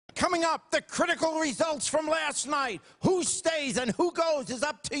coming up, the critical results from last night. Who stays and who goes is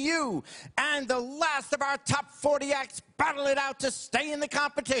up to you. And the last of our top 40 acts battle it out to stay in the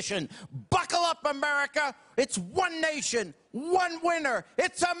competition. Buckle up, America. It's one nation, one winner.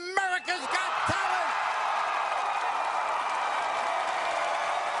 It's America's Got Talent.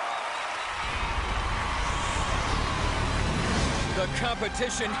 The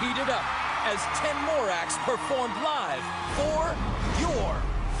competition heated up as 10 more acts performed live for your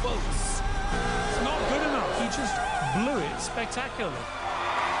votes. It's not good enough. He just blew it spectacularly.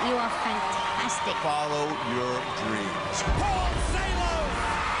 You are fantastic. Follow your dreams. Paul Salos!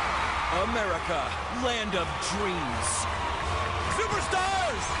 America, land of dreams.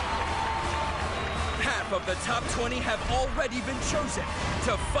 Superstars! Half of the top 20 have already been chosen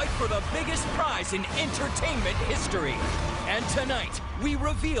to fight for the biggest prize in entertainment history. And tonight, we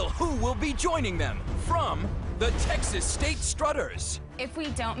reveal who will be joining them from the Texas State Strutters. If we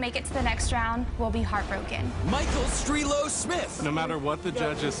don't make it to the next round, we'll be heartbroken. Michael Strelo-Smith. No matter what the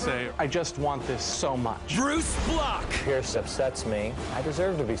judges say, I just want this so much. Bruce Block. Pierce upsets me. I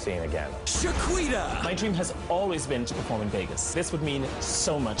deserve to be seen again. Shaquita. My dream has always been to perform in Vegas. This would mean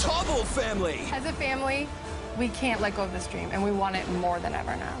so much. Tobble family. As a family, we can't let go of this dream, and we want it more than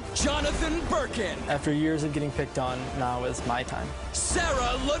ever now. Jonathan Birkin. After years of getting picked on, now is my time.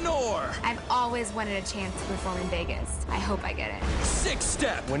 Sarah Lenore. I've always wanted a chance to perform in Vegas. I hope I get it. Six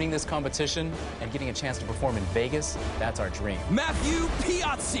Step. Winning this competition and getting a chance to perform in Vegas, that's our dream. Matthew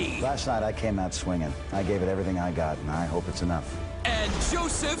Piazzi. Last night I came out swinging. I gave it everything I got, and I hope it's enough. And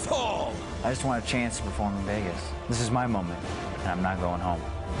Joseph Hall. I just want a chance to perform in Vegas. This is my moment, and I'm not going home.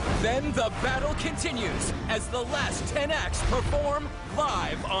 Then the battle continues as the last 10 acts perform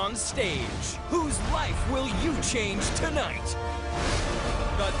live on stage. Whose life will you change tonight?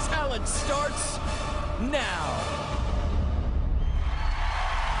 The talent starts now.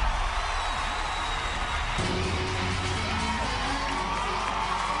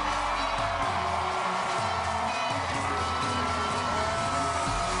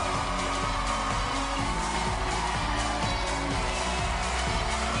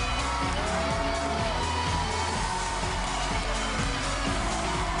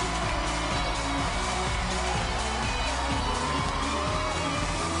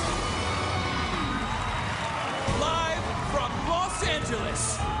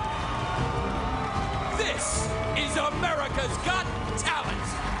 This is America's Got Talent.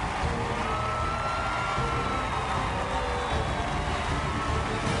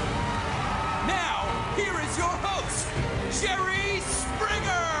 Now, here is your host, Jerry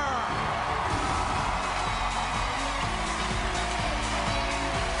Springer.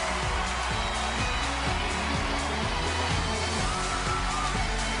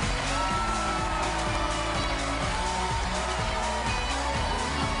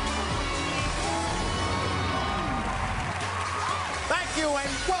 And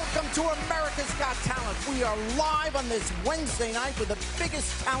welcome to America's Got Talent. We are live on this Wednesday night with the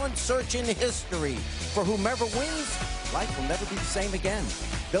biggest talent search in history. For whomever wins, life will never be the same again.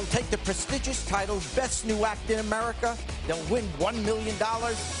 They'll take the prestigious title Best New Act in America. They'll win $1 million,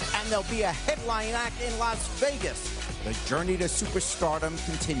 and they'll be a headline act in Las Vegas. The journey to superstardom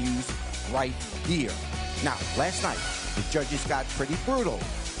continues right here. Now, last night, the judges got pretty brutal,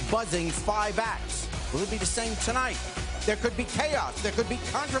 buzzing 5 acts. Will it be the same tonight? There could be chaos. There could be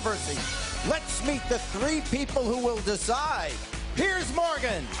controversy. Let's meet the 3 people who will decide. Piers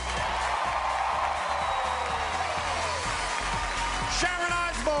Morgan. Sharon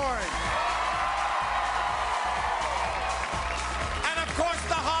Osbourne. And, of course,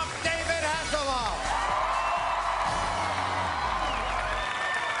 the Hawk, David Hasselhoff.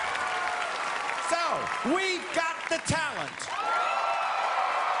 So, we've got the talent.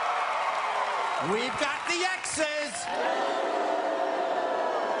 We've got the X's.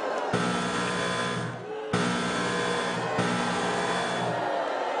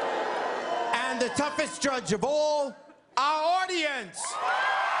 And the toughest judge of all, our audience.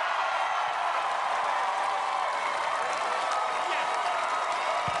 Yeah.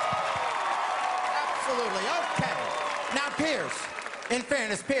 Absolutely. Okay. Now, Piers, in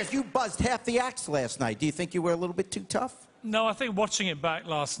fairness, Piers, you buzzed half the acts last night. Do you think you were a little bit too tough? No, I think watching it back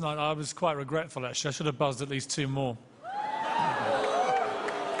last night, I was quite regretful, actually. I should have buzzed at least 2 more.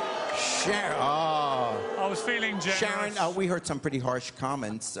 Sharon, I was feeling generous. Sharon, we heard some pretty harsh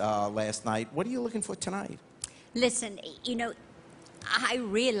comments last night. What are you looking for tonight? Listen, you know, I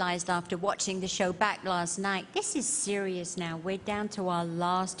realized after watching the show back last night, this is serious now. We're down to our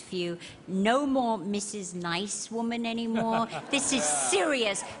last few. No more Mrs. Nice Woman anymore. This is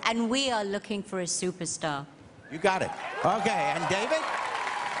serious, and we are looking for a superstar. You got it. Okay, and David?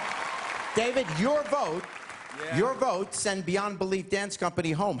 David, your vote sent Beyond Belief Dance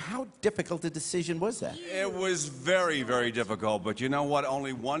Company home. How difficult a decision was that? It was very, very difficult, but you know what?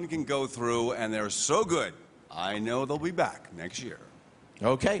 Only one can go through, and they're so good. I know they'll be back next year.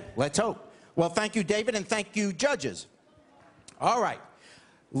 Okay, let's hope. Well, thank you, David, and thank you, judges. All right,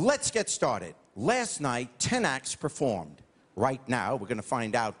 let's get started. Last night, 10 acts performed. Right now, we're going to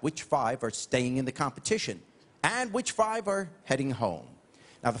find out which 5 are staying in the competition and which 5 are heading home.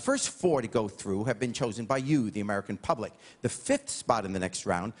 Now, the first 4 to go through have been chosen by you, the American public. The 5th spot in the next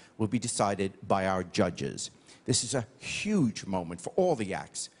round will be decided by our judges. This is a huge moment for all the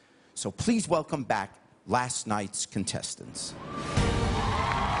acts. So please welcome back last night's contestants.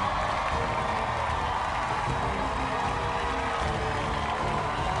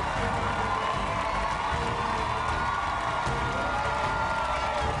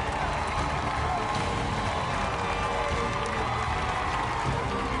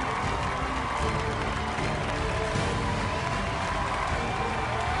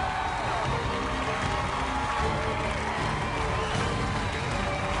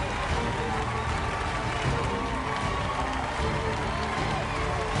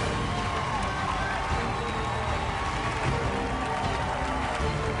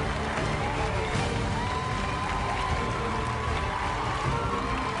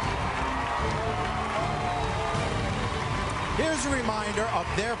 Here's a reminder of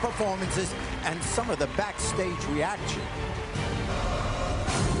their performances and some of the backstage reaction.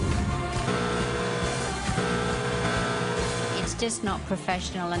 It's just not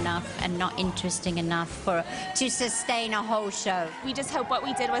professional enough and not interesting enough to sustain a whole show. We just hope what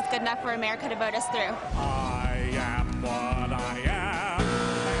we did was good enough for America to vote us through. I am what I am,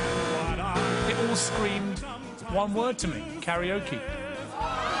 and what I... It all screamed one word to me, karaoke.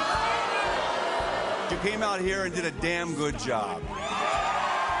 You came out here and did a damn good job.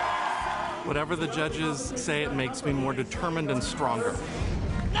 Whatever the judges say, it makes me more determined and stronger.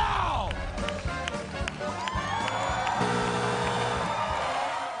 No!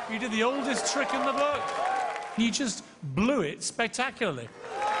 You did the oldest trick in the book. You just blew it spectacularly.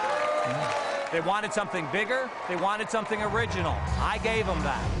 They wanted something bigger. They wanted something original. I gave them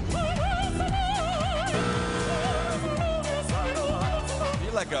that.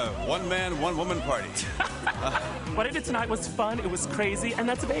 You're like a one-man, one-woman party. What I did tonight was fun, it was crazy, and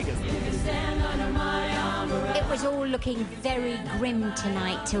that's Vegas. It was all looking very grim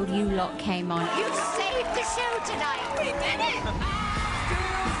tonight till you lot came on. You saved the show tonight. We did it!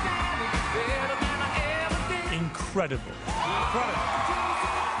 Incredible.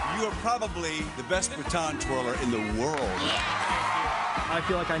 You are probably the best baton twirler in the world. I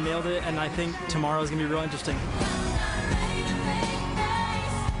feel like I nailed it, and I think tomorrow's gonna be real interesting.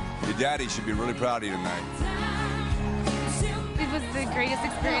 Your daddy should be really proud of you tonight. It was the greatest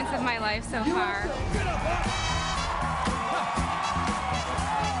experience of my life so far.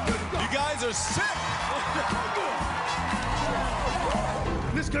 You guys are sick!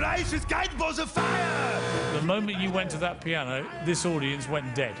 This gracious guide was a fire! The moment you went to that piano, this audience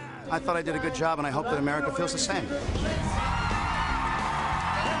went dead. I thought I did a good job, and I hope that America feels the same.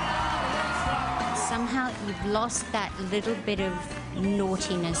 Somehow you've lost that little bit of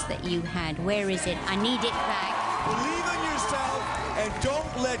naughtiness that you had. Where is it? I need it back. Believe in yourself and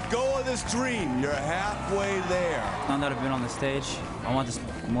don't let go of this dream. You're halfway there. Now that I've been on the stage, I want this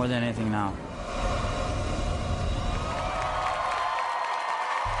more than anything now.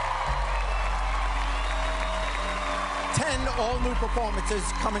 All new performances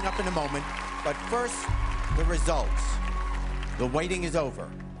coming up in a moment, but first, the results. The waiting is over.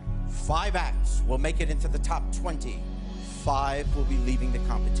 5 acts will make it into the top 20. 5 will be leaving the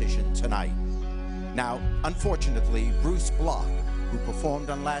competition tonight. Now, unfortunately, Bruce Block, who performed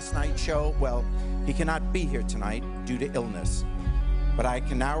on last night's show, well, he cannot be here tonight due to illness. But I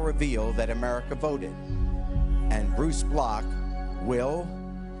can now reveal that America voted, and Bruce Block will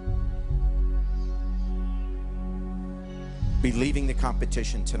be leaving the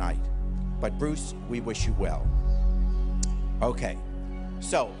competition tonight. But Bruce, we wish you well. Okay,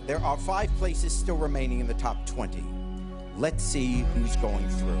 so there are 5 places still remaining in the top 20. Let's see who's going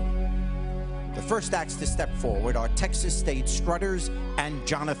through. The first acts to step forward are Texas State Strutters and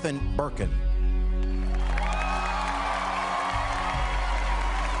Jonathan Birkin.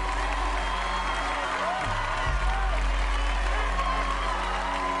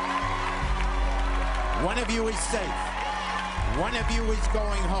 One of you is safe. One of you is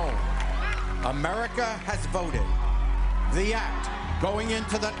going home. America has voted. The act going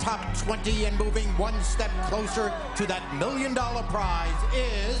into the top 20 and moving one step closer to that $1 million prize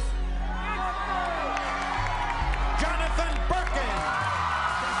is Jonathan Birkin.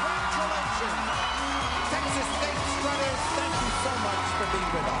 Congratulations. so much for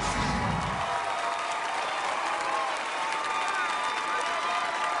being with us.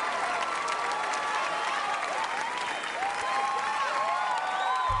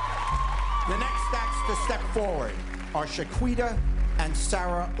 The next acts to step forward are Shaquita and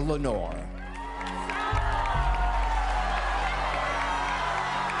Sarah Lenore.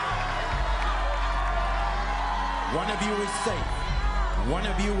 One of you is safe. One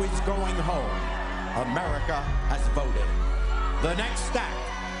of you is going home. America has voted. The next act,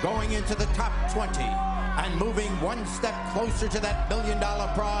 going into the top 20 and moving one step closer to that $1 million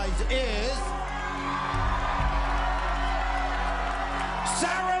prize is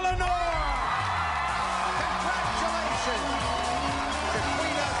Sarah Lenore. Congratulations.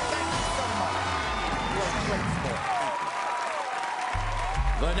 Shaquita, thank you so much. You're a great sport.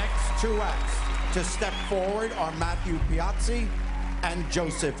 The next two acts to step forward are Matthew Piazzi and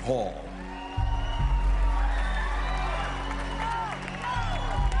Joseph Hall.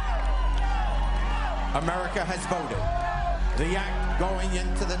 America has voted. The act going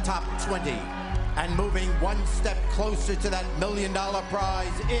into the top 20 and moving one step closer to that $1 million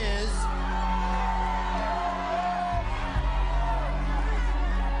prize is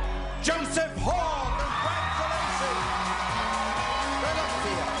Joseph Hall. Congratulations. Good luck to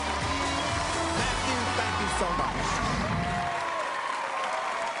you. Matthew, thank you so much.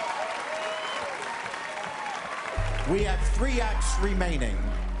 We have 3 acts remaining.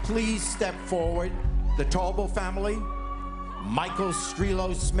 Please step forward. The Talbot family, Michael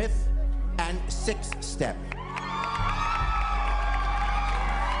Strelo Smith, and 6 Step.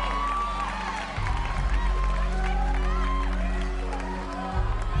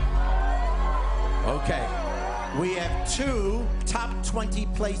 Okay, we have 2 top 20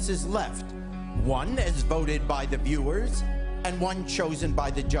 places left. One is voted by the viewers, and one chosen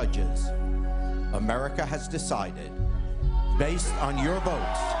by the judges. America has decided, based on your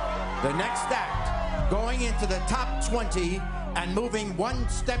votes, the next act, going into the top 20 and moving one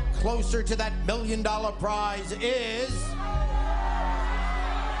step closer to that $1 million prize is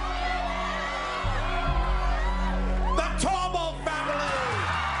the Talbot family.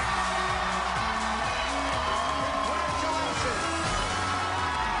 Congratulations.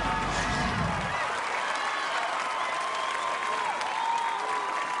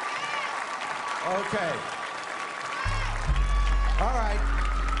 Okay. All right.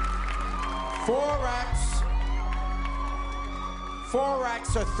 4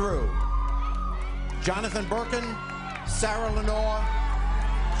 acts are through. Jonathan Birkin, Sarah Lenore,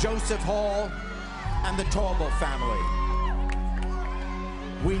 Joseph Hall, and the Talbot family.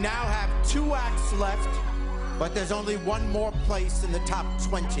 We now have 2 acts left, but there's only one more place in the top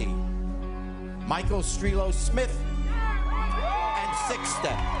 20. Michael Strelo Smith and 6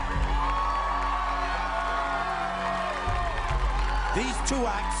 Step.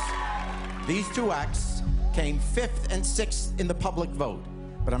 These two acts came 5th and 6th in the public vote,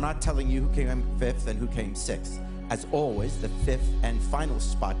 but I'm not telling you who came 5th and who came 6th. As always, the 5th and final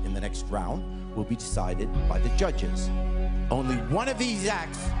spot in the next round will be decided by the judges. Only one of these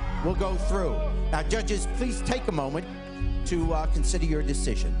acts will go through. Now, judges, please take a moment to consider your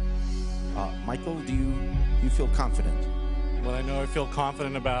decision. Michael, do you feel confident? What I know I feel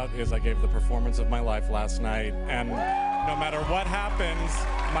confident about is I gave the performance of my life last night, and no matter what happens,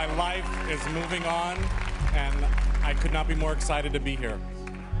 my life is moving on, and I could not be more excited to be here.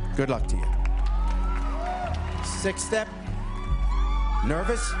 Good luck to you. 6 Step,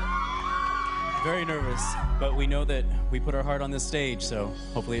 nervous? Very nervous, but we know that we put our heart on this stage, so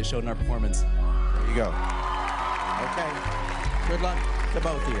hopefully it showed in our performance. There you go. Okay. Good luck to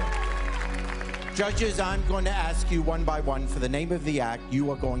both of you. Judges, I'm going to ask you one by one for the name of the act you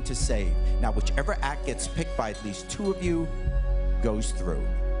are going to save. Now, whichever act gets picked by at least 2 of you goes through.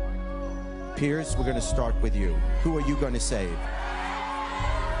 Piers, we're going to start with you. Who are you going to save?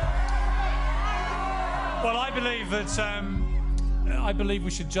 Well, I believe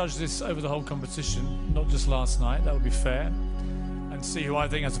we should judge this over the whole competition, not just last night. That would be fair. And see who I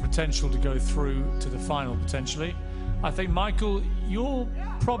think has the potential to go through to the final, potentially. I think, Michael, your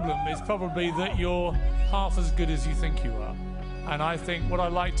problem is probably that you're half as good as you think you are. And I think what I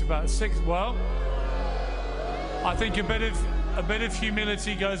liked about 6, well, I think a bit of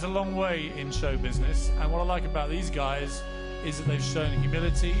humility goes a long way in show business. And what I like about these guys is that they've shown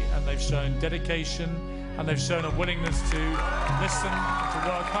humility, and they've shown dedication, and they've shown a willingness to listen, to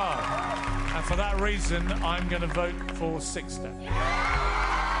work hard. And for that reason, I'm going to vote for 6 Step.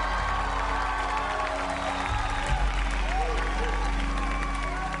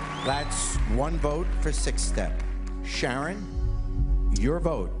 That's 1 vote for 6 Step. Sharon, your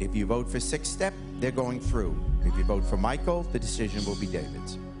vote. If you vote for 6 Step, they're going through. If you vote for Michael, the decision will be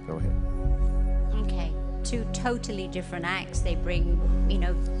David's. Go ahead. Okay, two totally different acts. They bring, you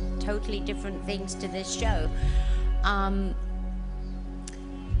know, totally different things to this show.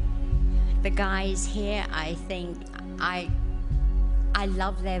 The guys here, I think, I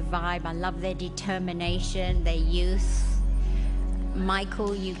love their vibe. I love their determination, their youth.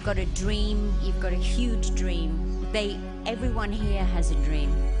 Michael, you've got a dream. You've got a huge dream. Everyone here has a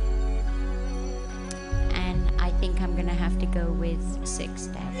dream. And I think I'm gonna have to go with 6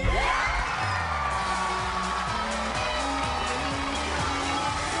 Deb.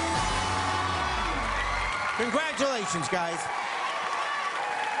 Congratulations, guys.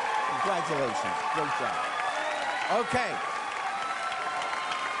 Congratulations. Great job. Okay.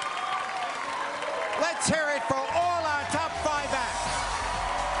 Let's hear it for all our top 5 acts.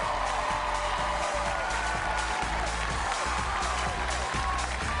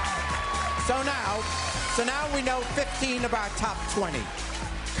 So now we know 15 of our top 20.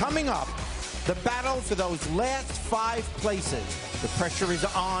 Coming up, the battle for those last 5 places. The pressure is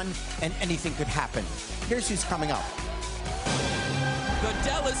on, and anything could happen. Here's who's coming up. The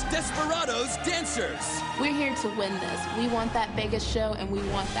Dallas Desperados Dancers. We're here to win this. We want that Vegas show, and we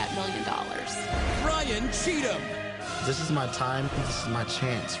want that $1 million. Brian Cheatham. This is my time. This is my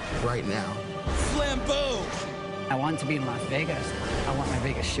chance right now. Flambeau. I want to be in Las Vegas. I want my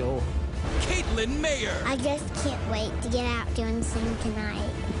Vegas show. Caitlin Mayer. I just can't wait to get out there and sing tonight.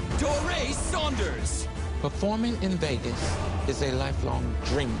 Doree Saunders. Performing in Vegas is a lifelong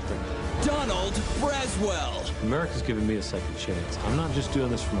dream for me. Donald Braswell. America's given me a second chance. I'm not just doing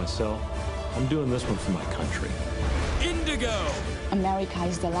this for myself. I'm doing this one for my country. Indigo. America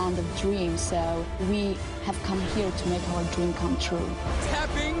is the land of dreams, so we have come here to make our dream come true.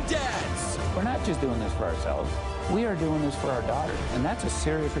 Tapping Dads. We're not just doing this for ourselves. We are doing this for our daughters, and that's a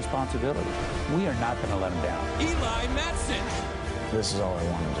serious responsibility. We are not going to let them down. Eli Matson. This is all I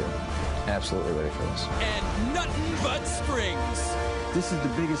want to do. Absolutely ready for this. And Nothing But Springs. This is the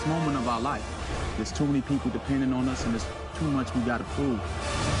biggest moment of our life. There's too many people depending on us, and there's too much we got to prove.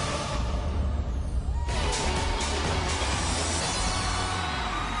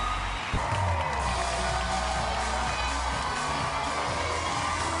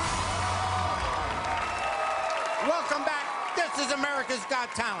 Welcome back. This is America's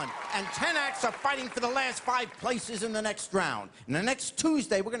Got Talent. And 10 acts are fighting for the last 5 places in the next round. And the next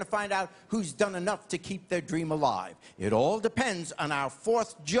Tuesday, we're going to find out who's done enough to keep their dream alive. It all depends on our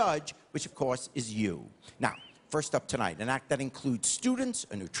 4th judge, which, of course, is you. Now, first up tonight, an act that includes students,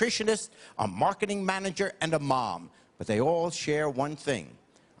 a nutritionist, a marketing manager, and a mom. But they all share one thing: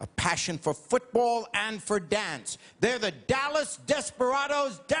 a passion for football and for dance. They're the Dallas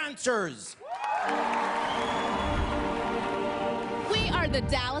Desperados Dancers. We are the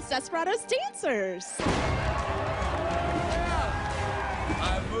Dallas Desperados Dancers.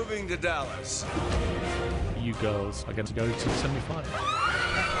 I'm moving to Dallas. You girls are going to go to the semi-final.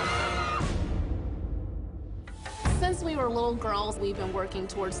 Since we were little girls, we've been working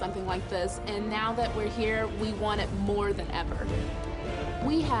towards something like this, and now that we're here, we want it more than ever.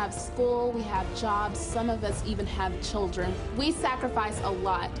 We have school, we have jobs, some of us even have children. We sacrifice a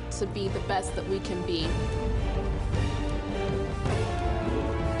lot to be the best that we can be.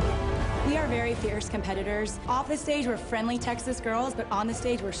 We are very fierce competitors. Off the stage, we're friendly Texas girls, but on the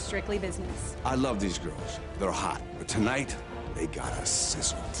stage, we're strictly business. I love these girls. They're hot. But tonight, they got us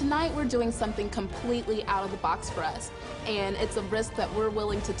sizzled. Tonight, we're doing something completely out of the box for us, and it's a risk that we're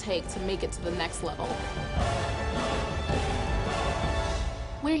willing to take to make it to the next level.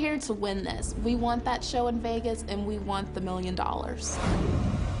 We're here to win this. We want that show in Vegas, and we want the $1 million. From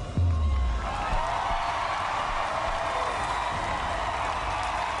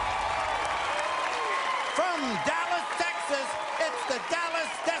Dallas, Texas, it's the Dallas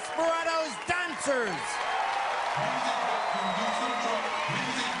Desperados Dancers.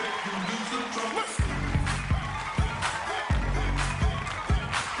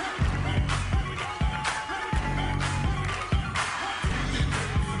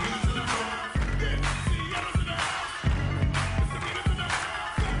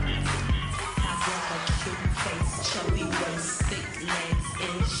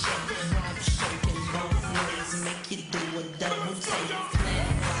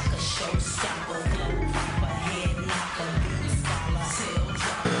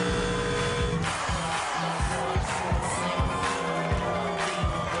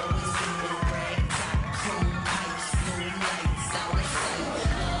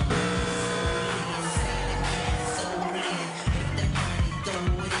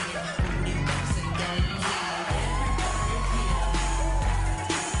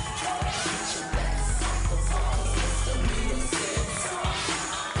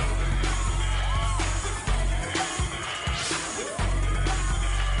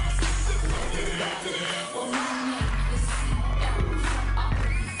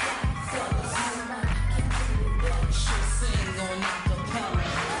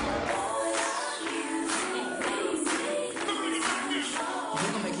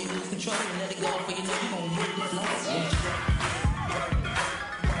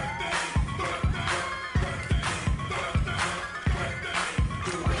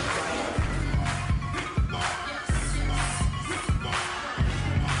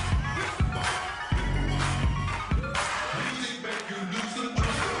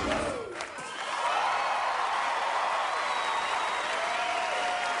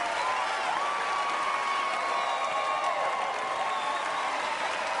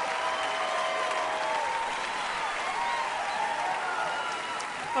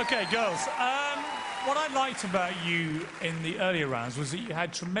 Okay, girls. What I liked about you in the earlier rounds was that you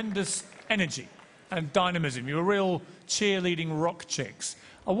had tremendous energy and dynamism. You were real cheerleading rock chicks.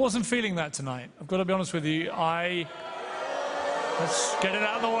 I wasn't feeling that tonight. I've got to be honest with you. Let's get it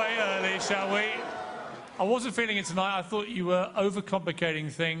out of the way early, shall we? I wasn't feeling it tonight. I thought you were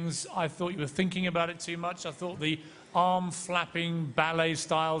overcomplicating things. I thought you were thinking about it too much. I thought the arm-flapping,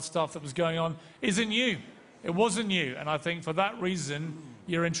 ballet-style stuff that was going on isn't you. It wasn't you. And I think for that reason,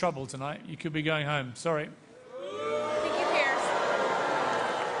 you're in trouble tonight. You could be going home. Sorry. Thank you, Pierce.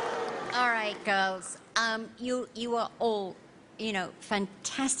 All right, girls. You are all, you know,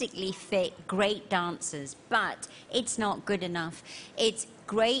 fantastically fit, great dancers, but it's not good enough. It's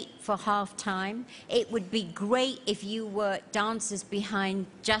great for halftime. It would be great if you were dancers behind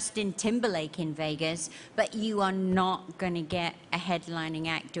Justin Timberlake in Vegas, but you are not going to get a headlining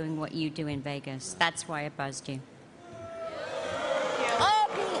act doing what you do in Vegas. That's why I buzzed you.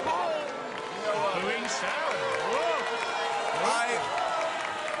 Booing sound.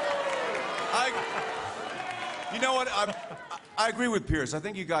 You know what? I agree with Pierce. I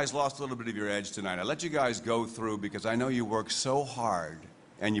think you guys lost a little bit of your edge tonight. I let you guys go through because I know you work so hard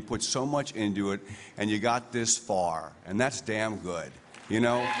and you put so much into it and you got this far, and that's damn good, you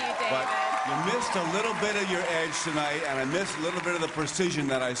know? But you missed a little bit of your edge tonight, and I missed a little bit of the precision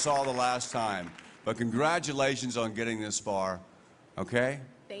that I saw the last time. But congratulations on getting this far, okay?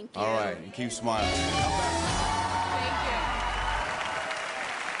 Thank you. All right, and keep smiling.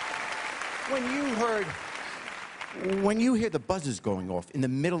 When you hear the buzzers going off in the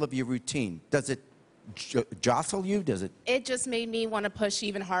middle of your routine, does it jostle you? Does it? It just made me want to push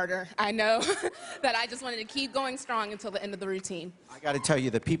even harder. I know that I just wanted to keep going strong until the end of the routine. I got to tell you,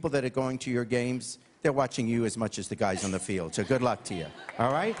 the people that are going to your games, they're watching you as much as the guys on the field. So good luck to you.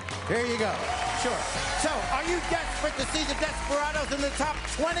 All right? There you go. Sure. So, are you desperate to see the Desperados in the top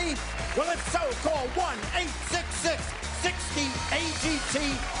 20? Well, if so, call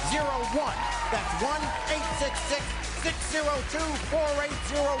 1-866-60-AGT-01. That's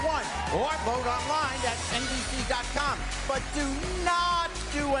 1-866-602-4801. Or vote online at NBC.com. But do not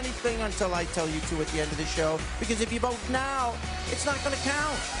do anything until I tell you to at the end of the show, because if you vote now, it's not going to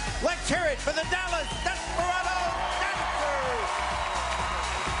count. Let's hear it for the Dallas Desperados dancers!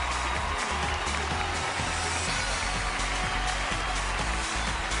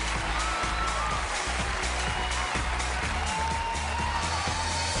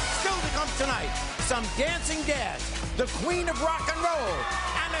 Still to come tonight, some dancing dads, the queen of rock and roll,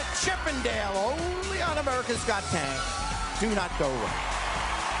 and a Chippendale only on America's Got Talent. Do not go away.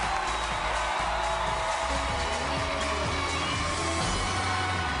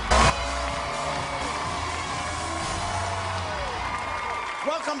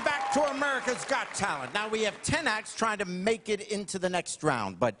 Welcome back to America's Got Talent. Now, we have 10 acts trying to make it into the next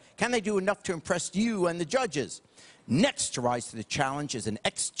round, but can they do enough to impress you and the judges? Next to rise to the challenge is an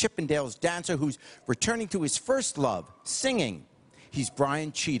ex-Chippendales dancer who's returning to his first love, singing. He's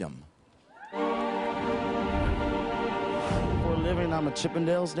Brian Cheatham. For a living, I'm a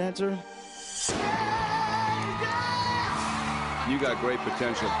Chippendales dancer. You got great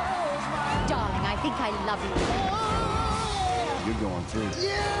potential. Darling, I think I love you. You're going through.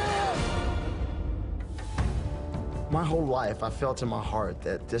 My whole life, I felt in my heart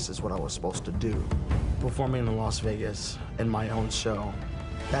that this is what I was supposed to do. Performing in Las Vegas in my own show,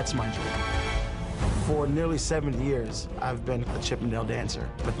 that's my dream. For nearly 7 years, I've been a Chippendale dancer.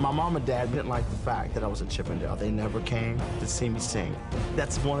 But my mom and dad didn't like the fact that I was a Chippendale. They never came to see me sing.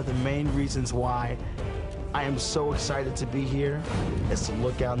 That's one of the main reasons why I am so excited to be here, is to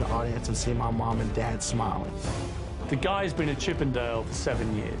look out in the audience and see my mom and dad smiling. The guy's been a Chippendale for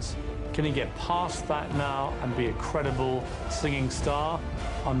 7 years. Can he get past that now and be a credible singing star?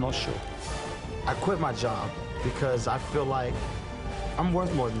 I'm not sure. I quit my job because I feel like I'm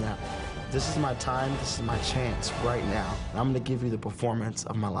worth more than that. This is my time, this is my chance right now. I'm gonna give you the performance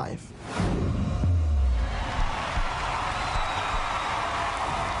of my life.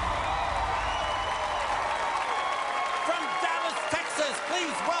 From Dallas, Texas,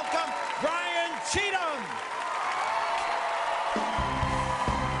 please welcome Brian Cheatham.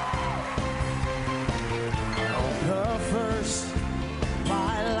 Her first,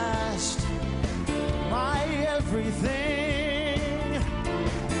 my last, my everything,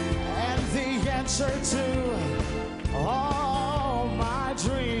 and the answer to all my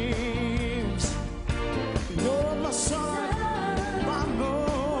dreams. You're my sun, my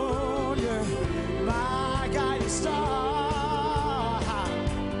moon, you're my guiding star.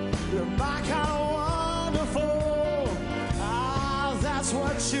 You're my kind of wonderful. Ah, that's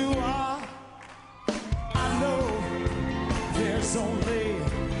what you are. I know there's only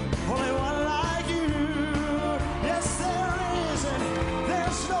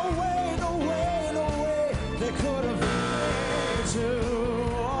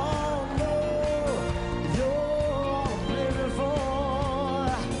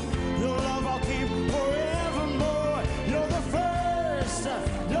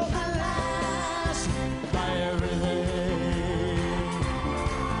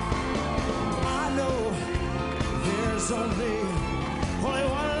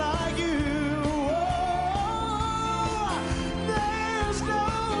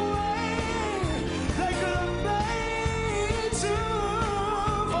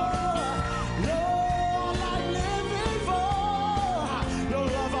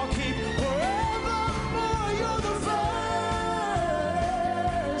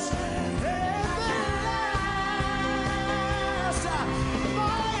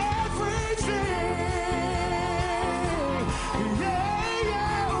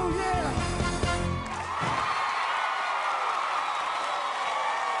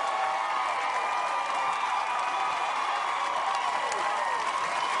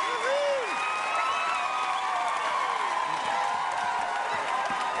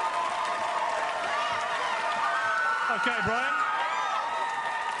Okay, Brian.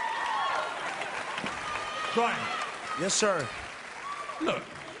 Brian. Yes, sir. Look,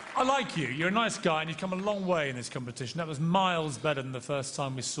 I like you. You're a nice guy, and you've come a long way in this competition. That was miles better than the first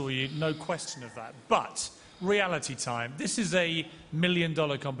time we saw you. No question of that. But reality time. This is a $1 million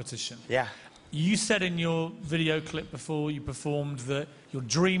competition. Yeah. You said in your video clip before you performed that your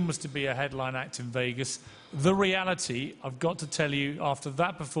dream was to be a headline act in Vegas. The reality, I've got to tell you, after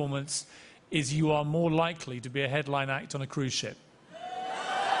that performance, is you are more likely to be a headline act on a cruise ship.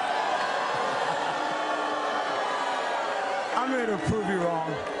 I'm ready to prove you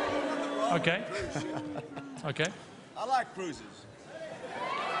wrong. Okay. Okay. I like cruises.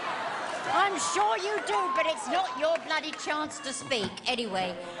 I'm sure you do, but it's not your bloody chance to speak.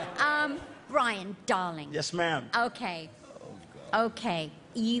 Anyway, Brian, darling. Yes, ma'am. Okay. Okay.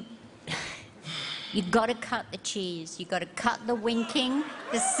 You got to cut the cheese. You got to cut the winking,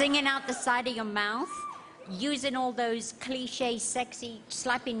 the singing out the side of your mouth, using all those cliche, sexy,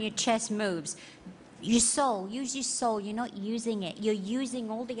 slapping your chest moves. Your soul. Use your soul. You're not using it. You're using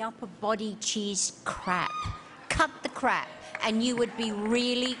all the upper body cheese crap. Cut the crap, and you would be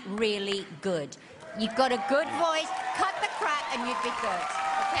really, really good. You've got a good voice. Cut the crap, and you'd be good.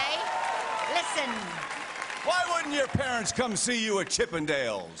 Okay? Listen. Why wouldn't your parents come see you at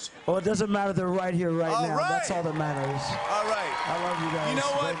Chippendales? Well, it doesn't matter. They're right here, right now. Right. That's all that matters. All right. I love you guys You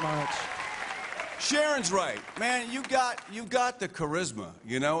know what? very much. Sharon's right. Man, you got the charisma,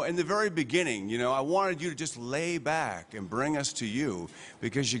 you know? In the very beginning, you know, I wanted you to just lay back and bring us to you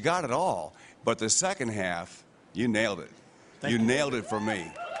because you got it all. But the second half, you nailed it. You nailed it for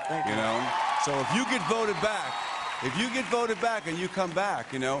me. Thank you. You know? So if you get voted back and you come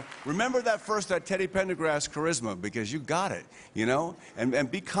back, you know, remember that Teddy Pendergrass charisma because you got it, you know? And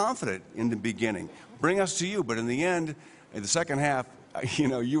be confident in the beginning. Bring us to you, but in the end, in the second half, you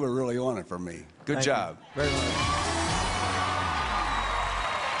know, you were really on it for me. Good job. You very much.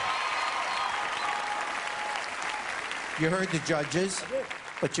 You heard the judges,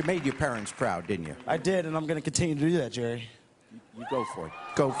 but you made your parents proud, didn't you? I did, and I'm going to continue to do that, Jerry. You go for it.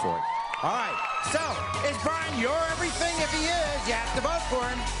 Go for it. All right. So, is Brian your everything? If he is, you have to vote for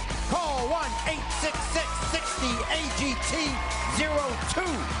him. Call 1-866-60-AGT-02.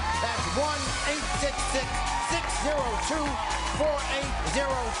 That's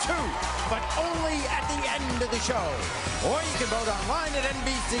 1-866-602-4802. But only at the end of the show. Or you can vote online at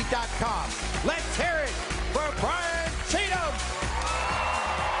NBC.com. Let's hear it for Brian Cheatham.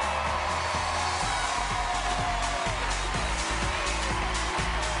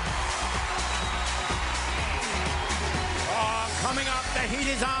 Coming up, the heat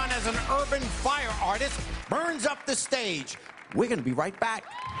is on as an urban fire artist burns up the stage. We're going to be right back.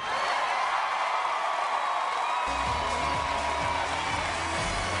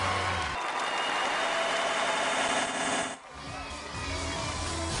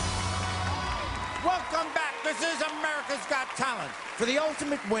 Welcome back. This is America's Got Talent. For the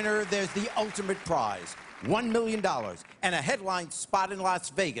ultimate winner, there's the ultimate prize. $1 million and a headline spot in Las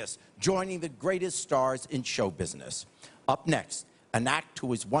Vegas, joining the greatest stars in show business. Up next, an act who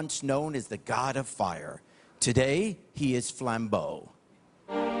was once known as the God of Fire. Today, he is Flambeau.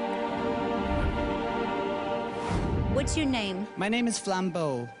 What's your name? My name is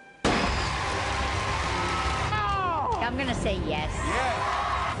Flambeau. I'm going to say yes.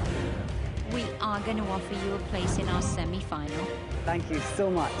 Yeah. We are going to offer you a place in our semi-final. Thank you so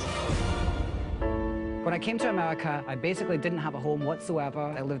much. When I came to America, I basically didn't have a home whatsoever.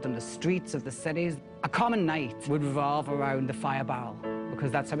 I lived on the streets of the cities. A common night would revolve around the fire barrel,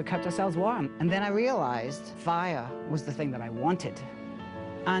 because that's how we kept ourselves warm. And then I realized fire was the thing that I wanted.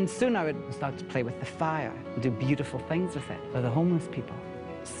 And soon I would start to play with the fire and do beautiful things with it for the homeless people.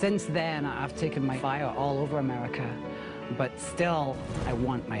 Since then, I've taken my fire all over America, but still, I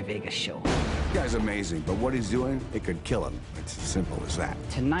want my Vegas show. The guy's amazing, but what he's doing, it could kill him. It's as simple as that.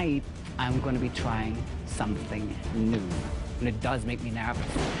 Tonight, I'm going to be trying something new, and it does make me nervous.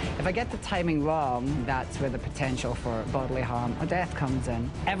 If I get the timing wrong, that's where the potential for bodily harm or death comes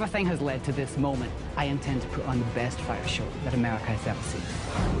in. Everything has led to this moment. I intend to put on the best fire show that America has ever seen.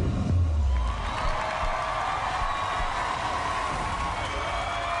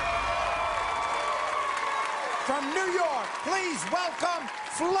 From New York, please welcome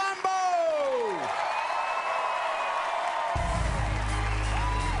Flambeau!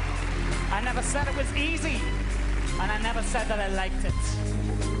 I never said it was easy, and I never said that I liked it.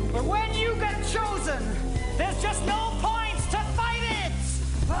 But when you get chosen, there's just no point to fight it!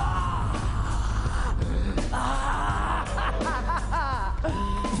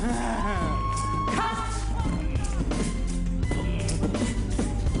 Cut!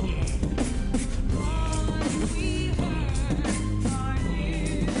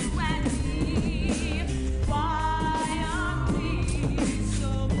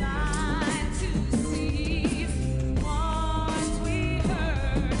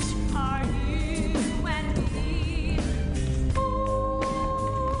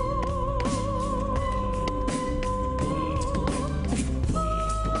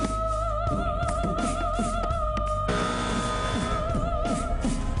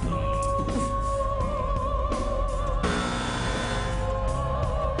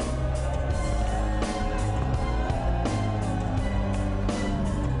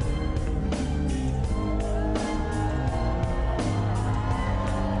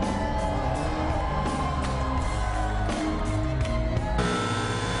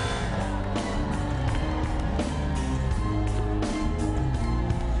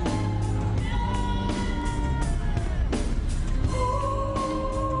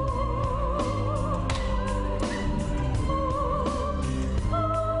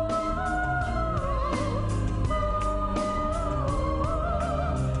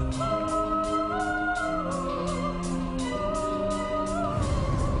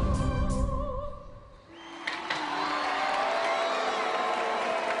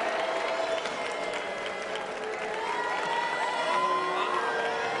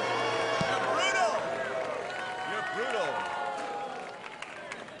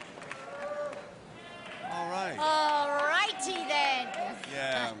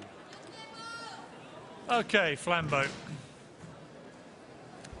 Okay, flambeau.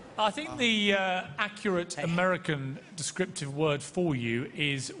 I think the accurate American descriptive word for you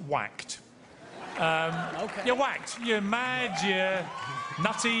is whacked. Okay. You're whacked. You're mad, you're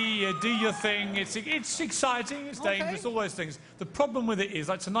nutty, you do your thing. It's exciting, it's dangerous, all those things. The problem with it is,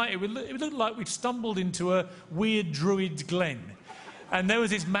 like tonight, it would look like we'd stumbled into a weird druid glen. And there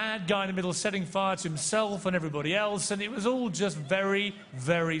was this mad guy in the middle setting fire to himself and everybody else, and it was all just very,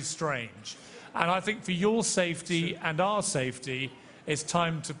 very strange. And I think for your safety and our safety, it's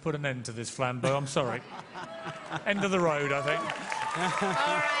time to put an end to this flambeau. I'm sorry. End of the road, I think.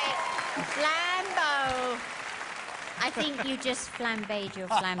 All right, flambeau. I think you just flambéed your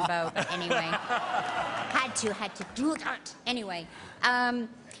flambeau, but anyway. Had to do that. Anyway,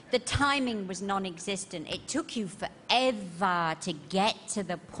 the timing was non-existent. It took you forever to get to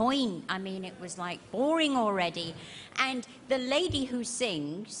the point. I mean, it was like boring already. And the lady who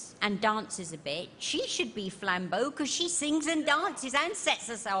sings and dances a bit, she should be flambeau because she sings and dances and sets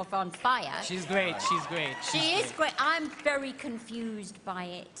herself on fire. She's great. She's great. She is great. I'm very confused by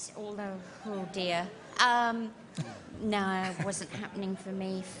it, although, oh dear. No, it wasn't happening for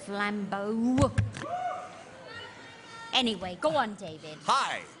me. Flambeau. Anyway, go on, David.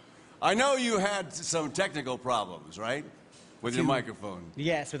 Hi. I know you had some technical problems, right? With your microphone.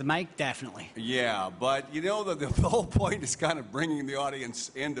 Yes, with the mic, definitely. Yeah, but you know, the whole point is kind of bringing the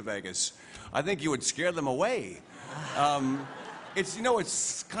audience into Vegas. I think you would scare them away. It's, you know,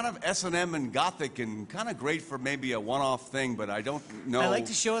 it's kind of S&M and Gothic and kind of great for maybe a one-off thing, but I don't know. I like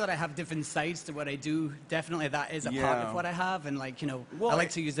to show that I have different sides to what I do. Definitely that is a part of what I have, and like, you know, I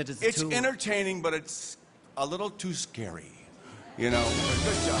like to use it as a tool. It's entertaining, but it's a little too scary, you know?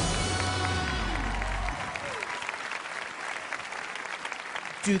 Good job.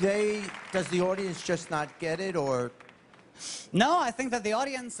 Does the audience just not get it, or? No, I think that the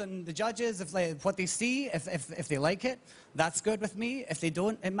audience and the judges, what they see, if they like it, that's good with me. If they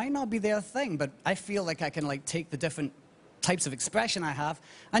don't, it might not be their thing, but I feel like I can like take the different types of expression I have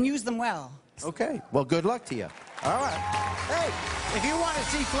and use them well. Okay, well, good luck to you. All right. Hey, if you want to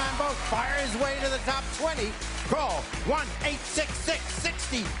see Flambeau fire his way to the top 20, call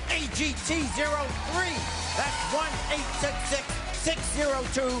 1-866-60-AGT-03. That's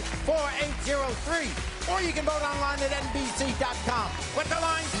 1-866-602-4803. Or you can vote online at NBC.com. But the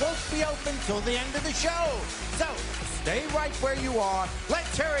lines won't be open till the end of the show. So stay right where you are.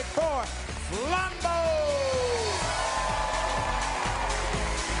 Let's hear it for Flambeau!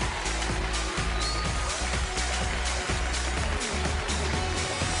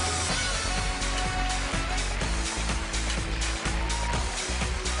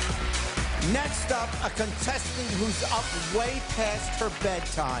 Next up, a contestant who's up way past her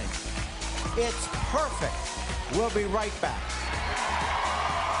bedtime. It's perfect. We'll be right back.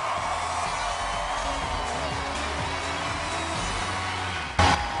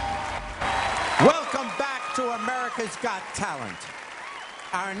 Welcome back to America's Got Talent.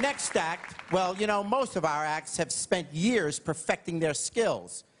 Our next act, well, you know, most of our acts have spent years perfecting their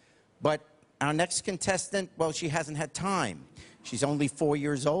skills. But our next contestant, well, she hasn't had time. She's only 4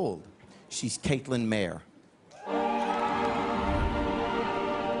 years old. She's Caitlin Mayer. Are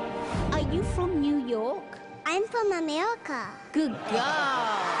you from New York? I'm from America. Good girl.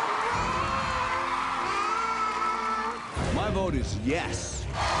 My vote is yes.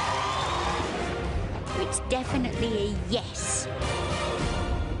 It's definitely a yes.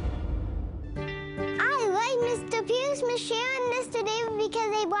 I like Mr. Pierce, Miss Sharon, and Mr. David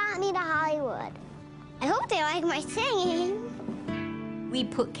because they brought me to Hollywood. I hope they like my singing. We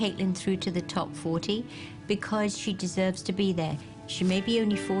put Caitlin through to the top 40 because she deserves to be there. She may be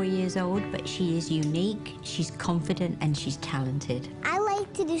only 4 years old, but she is unique, she's confident, and she's talented. I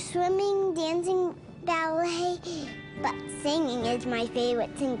like to do swimming, dancing, ballet, but singing is my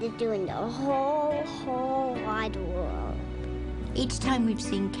favorite thing to do in the whole wide world. Each time we've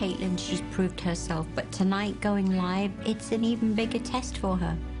seen Caitlin, she's proved herself, but tonight, going live, it's an even bigger test for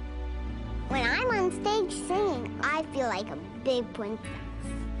her. When I'm on stage singing, I feel like a big princess.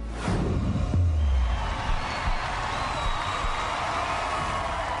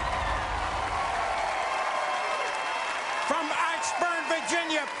 From Ashburn,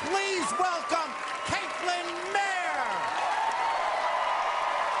 Virginia, please welcome Caitlin Mayer.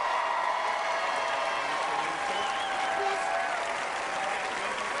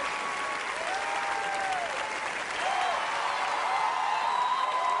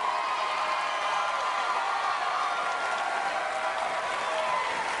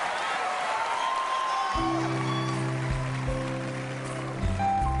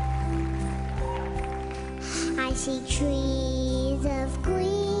 I see trees of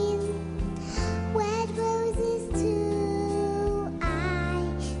green, red will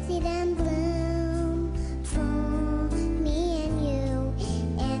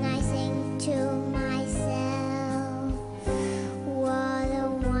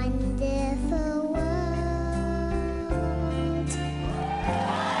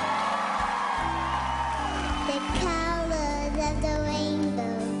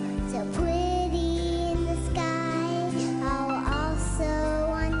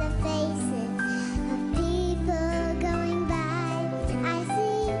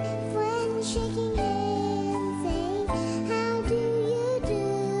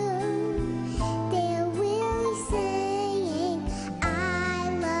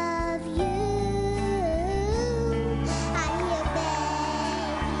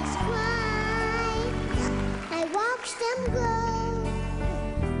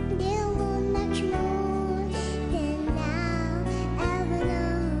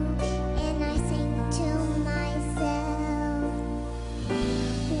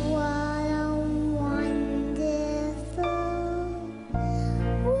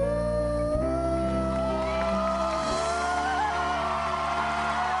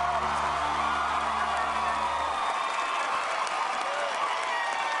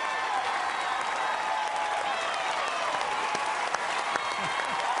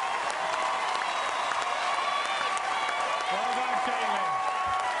Well done, Caitlin.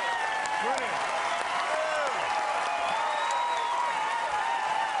 Brilliant.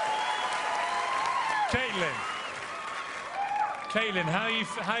 Caitlin, how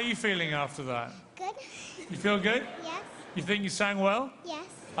are you feeling after that? Good. You feel good? Yes. You think you sang well? Yes.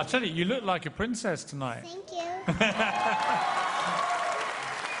 I tell you, you look like a princess tonight. Thank you.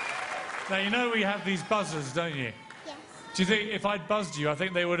 Now, you know we have these buzzers, don't you? Yes. Do you think if I'd buzzed you, I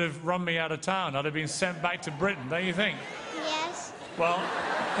think they would have run me out of town? I'd have been sent back to Britain, don't you think? Yes. Well,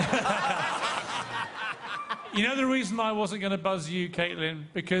 you know the reason I wasn't going to buzz you, Caitlin?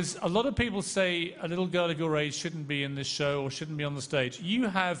 Because a lot of people say a little girl of your age shouldn't be in this show or shouldn't be on the stage. You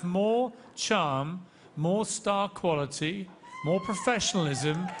have more charm, more star quality, more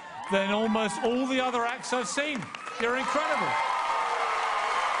professionalism than almost all the other acts I've seen. You're incredible.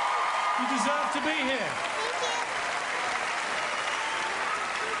 You deserve to be here.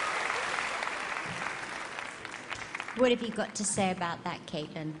 What have you got to say about that,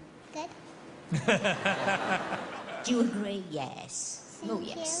 Caitlin? Good. Do you agree? Yes. Oh,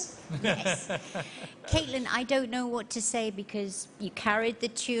 yes. Yes. Caitlin, I don't know what to say because you carried the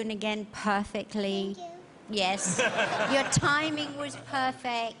tune again perfectly. Thank you. Yes. Your timing was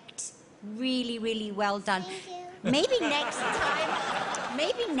perfect. Really, really well done. Thank you. Maybe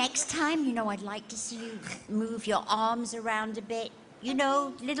next time, you know, I'd like to see you move your arms around a bit. You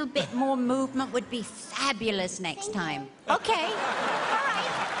know, a little bit more movement would be fabulous next time. Okay. All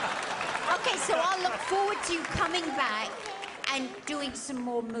right. Okay, so I'll look forward to you coming back and doing some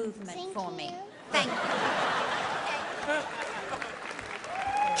more movement for me. Thank you.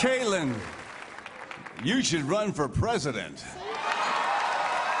 Caitlin, you should run for president.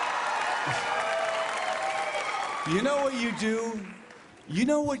 You know what you do? You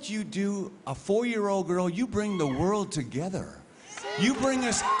know what you do? A 4-year-old girl, you bring the world together. You bring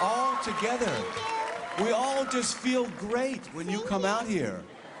us all together. We all just feel great when you come out here.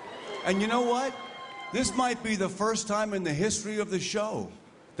 And you know what? This might be the first time in the history of the show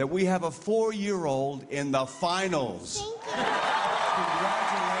that we have a 4-year-old in the finals. Congratulations.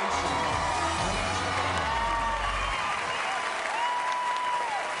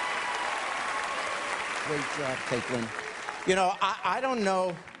 Great job, Caitlin. You know, I don't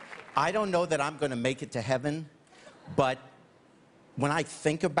know that I'm going to make it to heaven, but when I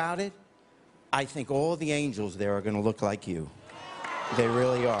think about it, I think all the angels there are going to look like you. They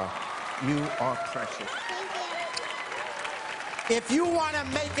really are. You are precious. If you want to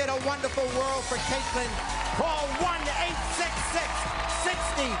make it a wonderful world for Caitlin, call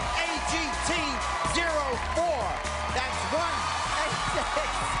 1-866-60-AGT-04. That's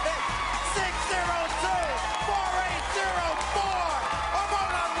 1-866-602-4804. Or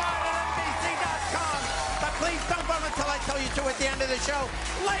vote online at NBC.com. But please don't vote until I tell you to at the end of the show.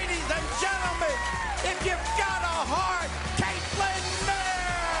 Ladies and gentlemen, if you've got a heart, Caitlin Mayer!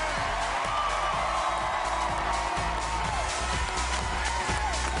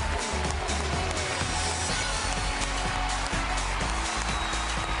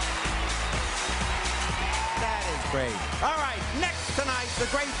 Great. All right, next tonight, the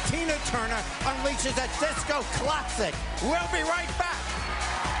great Tina Turner unleashes a disco classic. We'll be right back.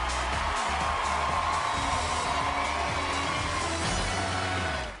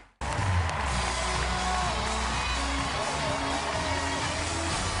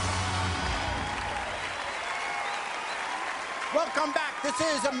 Welcome back. This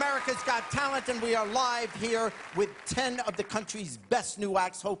is America's Got Talent, and we are live here with 10 of the country's best new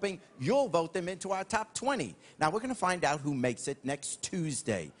acts, hoping you'll vote them into our top 20. Now, we're going to find out who makes it next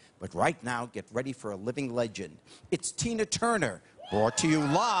Tuesday. But right now, get ready for a living legend. It's Tina Turner, brought to you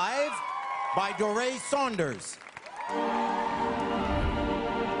live by Doree Saunders.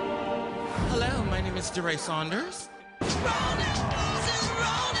 Hello, my name is Doree Saunders.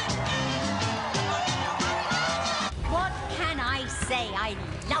 What can I say? I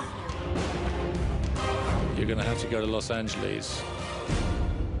love you. You're going to have to go to Los Angeles.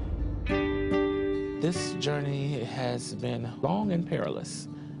 This journey has been long and perilous.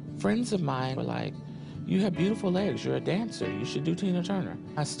 Friends of mine were like, you have beautiful legs, you're a dancer, you should do Tina Turner.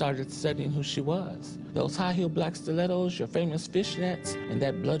 I started studying who she was. Those high-heel black stilettos, your famous fishnets, and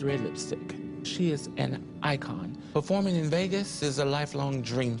that blood-red lipstick. She is an icon. Performing in Vegas is a lifelong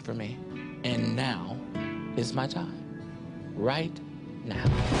dream for me. And now is my time. Right now.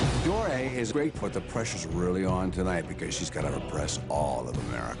 Doree is great, but the pressure's really on tonight because she's got to impress all of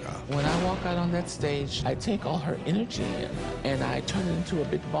America. When I walk out on that stage, I take all her energy in, and I turn it into a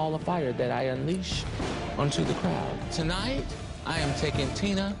big ball of fire that I unleash onto the crowd. Tonight, I am taking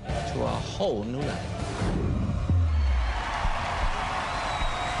Tina to a whole new level.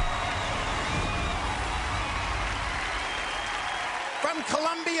 From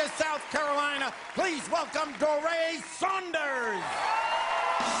Columbia, South Carolina, please welcome Doree Saunders.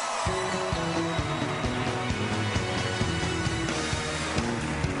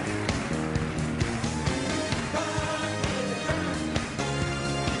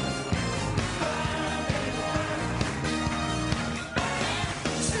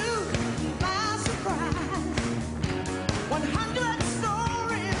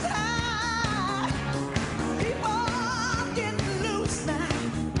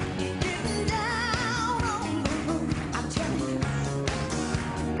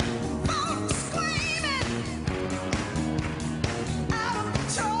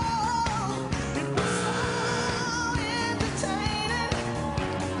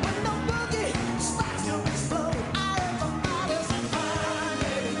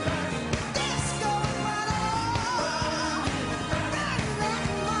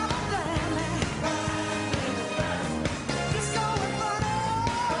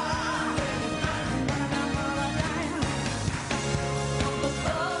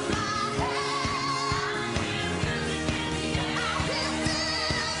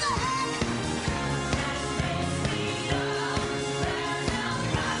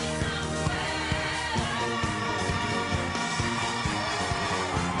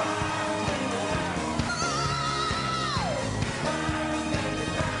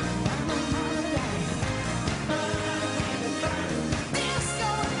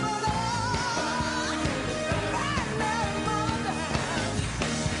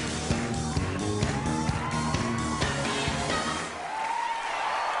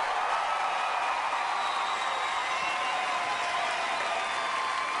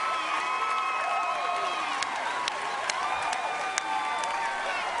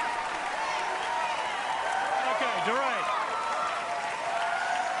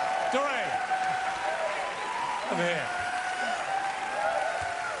 Doree, over here.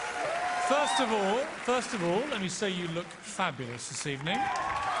 First of all, let me say you look fabulous this evening.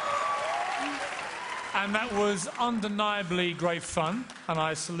 And that was undeniably great fun, and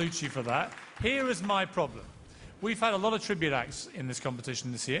I salute you for that. Here is my problem. We've had a lot of tribute acts in this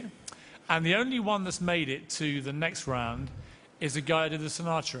competition this year, and the only one that's made it to the next round is a guy who did the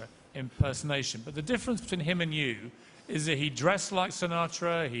Sinatra impersonation. But the difference between him and you is that he dressed like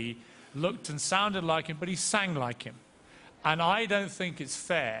Sinatra, he looked and sounded like him, but he sang like him. And I don't think it's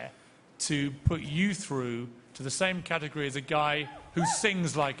fair to put you through to the same category as a guy who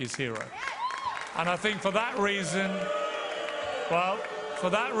sings like his hero. And I think for that reason, well,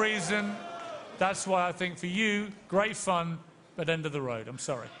 that's why I think for you, great fun, but end of the road. I'm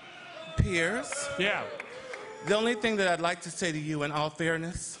sorry. Piers? Yeah. The only thing that I'd like to say to you in all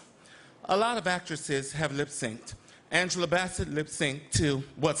fairness, a lot of actresses have lip-synced. Angela Bassett lip-synced to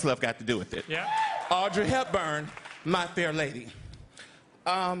What's Love Got to Do with It? Yeah. Audrey Hepburn, My Fair Lady.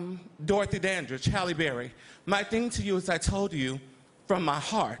 Dorothy Dandridge, Halle Berry. My thing to you is I told you from my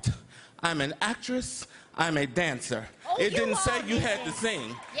heart, I'm an actress, I'm a dancer. Oh, it didn't say you amazing. had to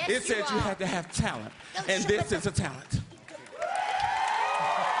sing. Yes, it said you are. had to have talent. Don't And you this is a talent.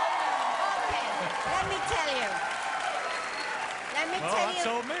 Let me tell you. That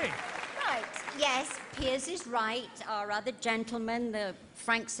told me. Right, yes, Piers is right. Our other gentleman, the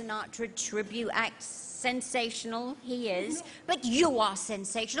Frank Sinatra tribute act, sensational, he is. But you are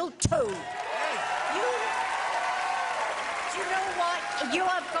sensational, too. Do you know what? You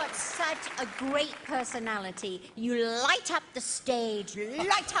have got such a great personality. You light up the stage,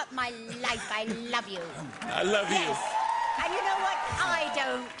 light up my life. I love you. I love you. Yes. And you know what? I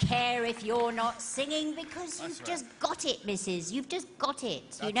don't care if you're not singing because you've just got it, missus. You've just got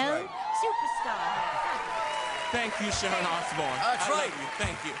it, you know? right. Superstar. Thank you, Sharon Osbourne. That's I right. love you.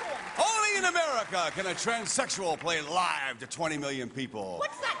 Thank you. Only in America can a transsexual play live to 20 million people.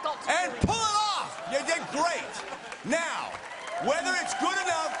 What's that got to And do with pull it off! You did great! Now, whether it's good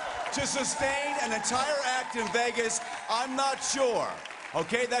enough to sustain an entire act in Vegas, I'm not sure.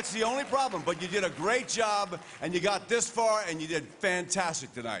 Okay, that's the only problem, but you did a great job, and you got this far, and you did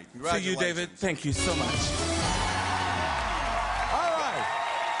fantastic tonight. To Congratulations. you, David, thank you so much. All right.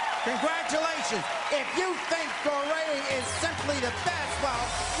 Congratulations. If you think Doree is simply the best, well,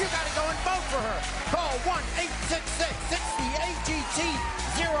 you got to go and vote for her. Call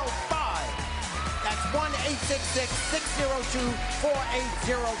 1-866-60-AGT-05. That's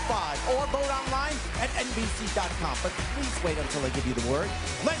 1-866-602-4805. Or vote online at NBC.com. But please wait until I give you the word.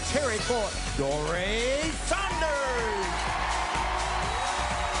 Let's hear it for Doree Saunders.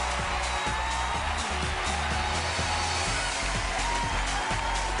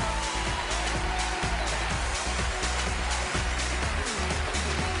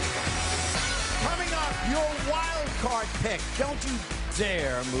 Coming up, your wild card pick. Don't you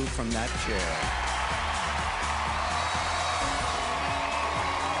dare move from that chair.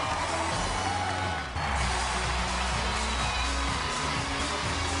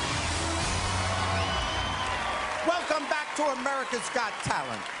 Welcome back to America's Got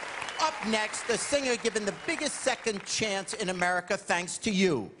Talent. Up next, the singer given the biggest second chance in America thanks to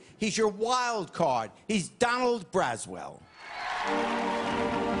you. He's your wild card. He's Donald Braswell.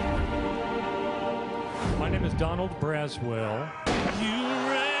 My name is Donald Braswell.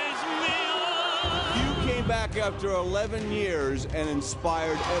 You came back after 11 years and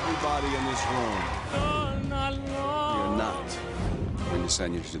inspired everybody in this room. You're not when you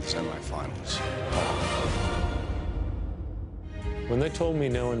send you to the semifinals. When they told me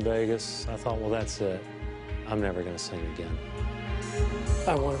no in Vegas, I thought, well, that's it. I'm never going to sing again.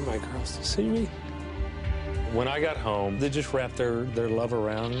 I wanted my girls to see me. When I got home, they just wrapped their love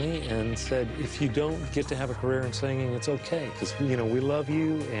around me and said, if you don't get to have a career in singing, it's okay, because, you know, we love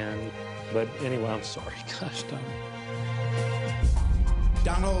you, but anyway, I'm sorry. Gosh,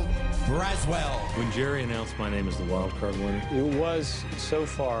 Donald Braswell. When Jerry announced my name as the wild card winner, it was, so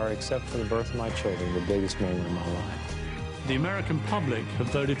far, except for the birth of my children, the biggest moment of my life. The American public have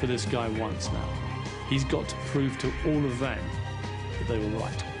voted for this guy once now. He's got to prove to all of them that they were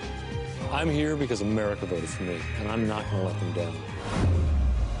right. I'm here because America voted for me, and I'm not going to let them down.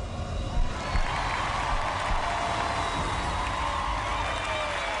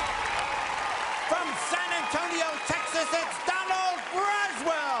 From San Antonio, Texas, it's Donald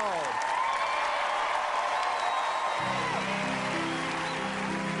Braswell.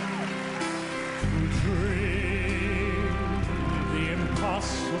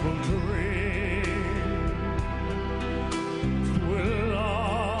 Impossible dream to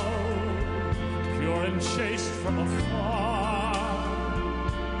love, pure and chaste from afar,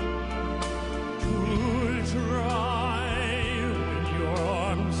 to try when your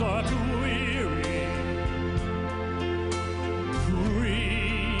arms are too weary, to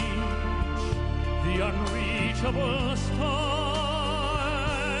reach the unreachable star.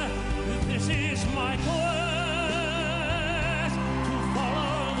 This is my quest.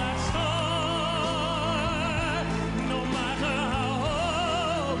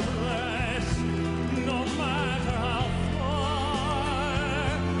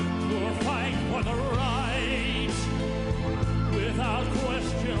 Without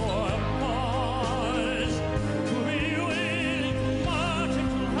question or pause, to be willing to march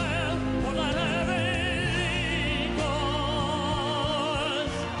into hell for that heavenly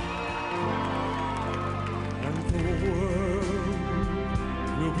cause. And the world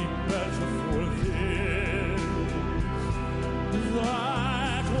will be better for this.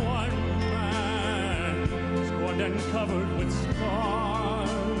 That one man scorned and covered with scars,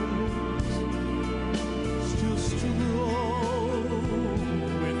 still strong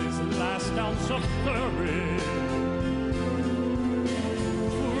with his last ounce of courage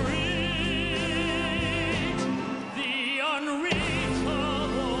to reach the unreachable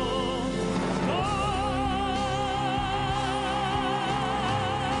goal.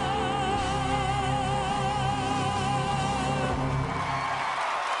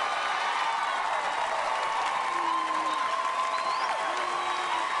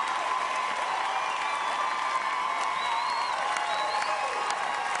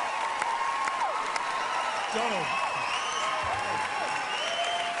 Donald,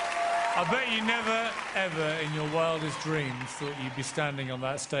 I bet you never, ever in your wildest dreams thought you'd be standing on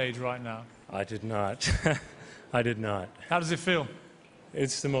that stage right now. I did not. I did not. How does it feel?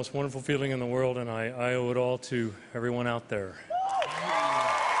 It's the most wonderful feeling in the world, and I owe it all to everyone out there.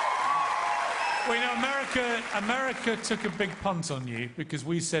 Well, you know, America took a big punt on you because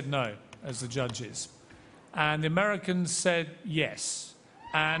we said no as the judges. And the Americans said yes.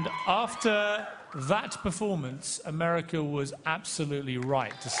 And after that performance, America was absolutely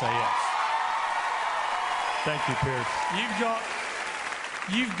right to say yes. Thank you, Pierce.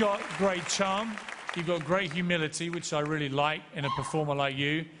 You've got great charm. You've got great humility, which I really like in a performer like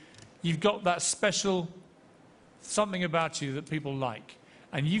you. You've got that special something about you that people like.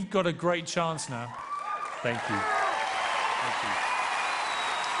 And you've got a great chance now. Thank you. Thank you.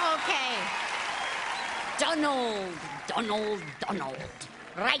 Okay. Donald.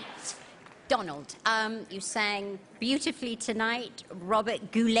 Right. Donald, you sang beautifully tonight.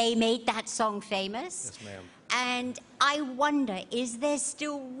 Robert Goulet made that song famous. Yes, ma'am. And I wonder, is there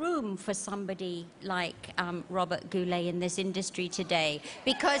still room for somebody like Robert Goulet in this industry today?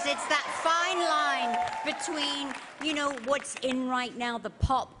 Because it's that fine line between, you know, what's in right now, the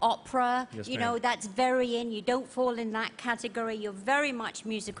pop opera, Yes, you ma'am. know, that's very in. You don't fall in that category. You're very much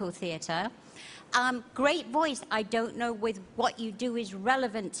musical theatre. Great voice. I don't know with what you do is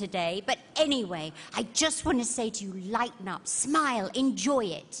relevant today, but anyway, I just want to say to you, lighten up, smile, enjoy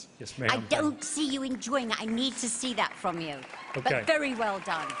it. Yes, ma'am. I don't see you enjoying it. I need to see that from you. Okay. But very well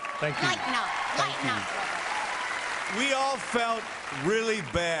done. Thank you. Lighten up, lighten up. We all felt really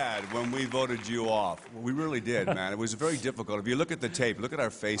bad when we voted you off. We really did, man. It was very difficult. If you look at the tape, look at our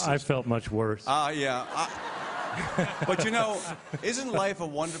faces. I felt much worse. Yeah. But you know, isn't life a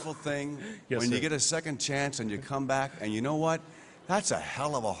wonderful thing Yes, when you sir. get a second chance and you come back and you know what? That's a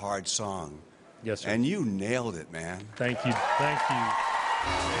hell of a hard song. Yes, sir. And you nailed it, man. Thank you. Thank you.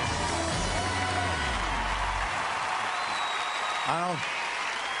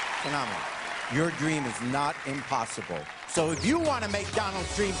 Phenomenal. Your dream is not impossible. So if you want to make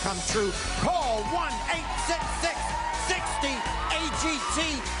Donald's dream come true, call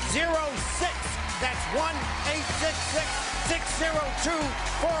 1-866-60-AGT-06. That's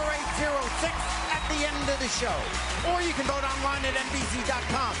 1-866-602-4806 at the end of the show. Or you can vote online at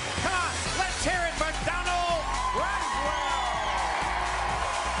NBC.com. Come on, let's hear it for Donald Raswell.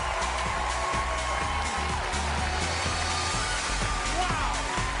 Wow.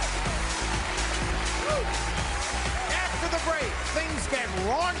 Woo. After the break, things get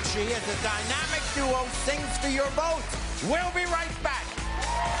raunchy as a dynamic duo sings for your vote. We'll be right back.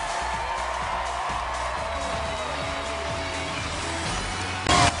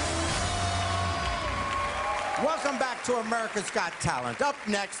 Welcome back to America's Got Talent. Up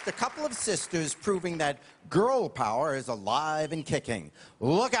next, a couple of sisters proving that girl power is alive and kicking.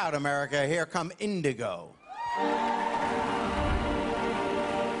 Look out, America. Here come Indigo.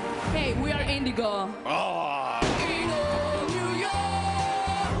 Hey, we are Indigo. Oh.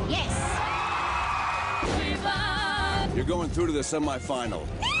 Yes. You're going through to the semifinal.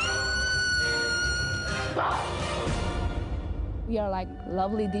 We are like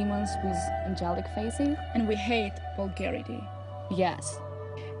lovely demons with angelic faces. And we hate vulgarity. Yes.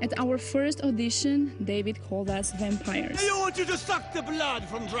 At our first audition, David called us vampires. I want you to suck the blood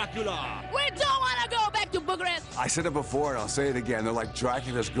from Dracula. We don't want to go back to Bucharest. I said it before and I'll say it again. They're like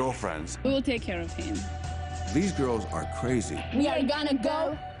Dracula's girlfriends. We will take care of him. These girls are crazy. We are gonna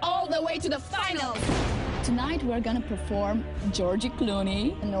go all the way to the finals. Tonight we're gonna perform Georgie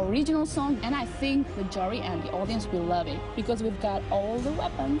Clooney, an original song, and I think the jury and the audience will love it because we've got all the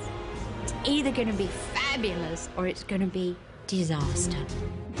weapons. It's either going to be fabulous or it's going to be disaster.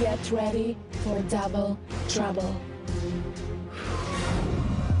 Get ready for double trouble.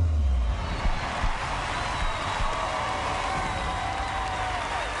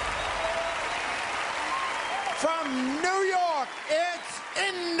 From New York, it's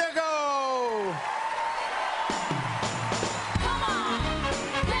Indigo. Come on,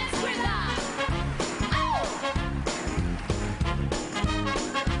 let's relax.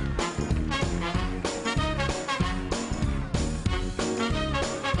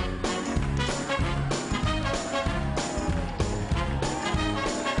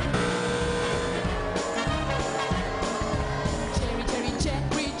 Cherry, cherry,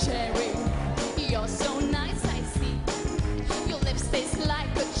 cherry, cherry. You're so nice, I see.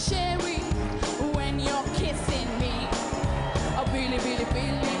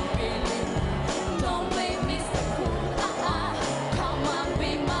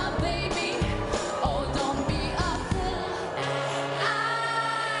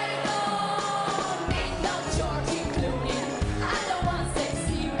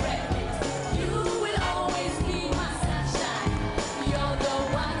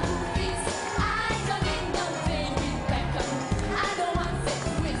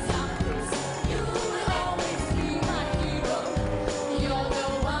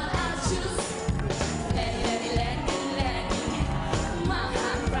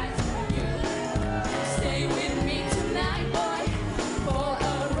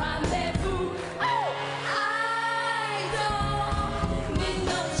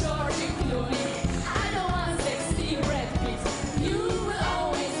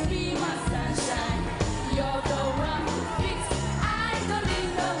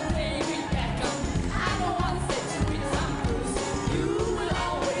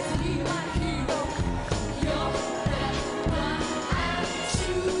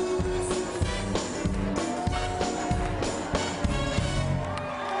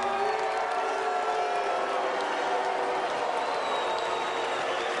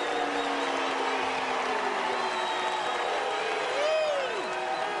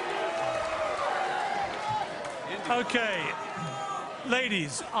 Okay,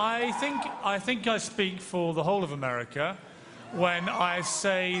 ladies, I think I speak for the whole of America when I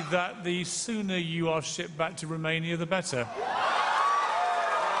say that the sooner you are shipped back to Romania, the better.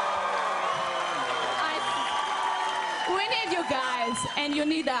 We need you guys, and you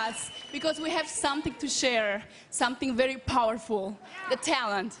need us, because we have something to share, something very powerful, the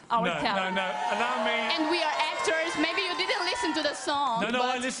talent, our talent. No, allow me... And we are actors. Maybe you didn't listen to the song. No,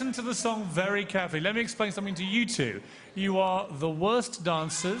 I listened to the song very carefully. Let me explain something to you two. You are the worst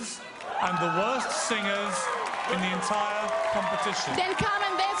dancers and the worst singers in the entire competition. Then come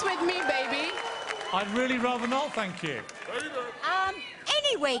and dance with me, baby. I'd really rather not, thank you.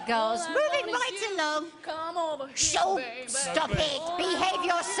 Anyway, girls, moving right along. Come over here, Stop it. Behave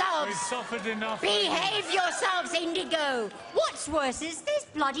yourselves. We've suffered enough. Behave yourselves, Indigo. What's worse is there's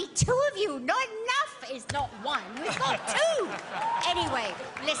bloody two of you. Not enough is not one. We've got two. Anyway,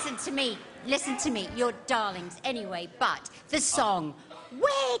 listen to me. Listen to me. You're darlings. Anyway, but the song.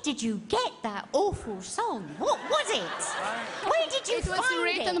 Where did you get that awful song? What was it? Where did you find it? It was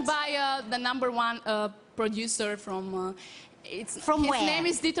written by the #1 producer from... From where? His name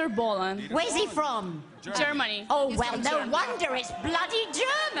is Dieter Bohlen. Where's he from? Germany. Oh, He's well, from no Germany. wonder it's bloody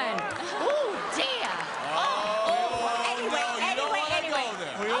German. Oh, dear. Anyway.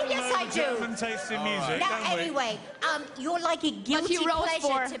 We Oh, all yes, know I the do. German taste in music, Now, don't we? anyway, you're like a guilty he wrote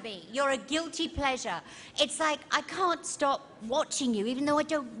pleasure for- to me. You're a guilty pleasure. It's like I can't stop watching you, even though I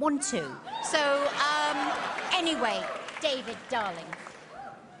don't want to. So, anyway, David, darling.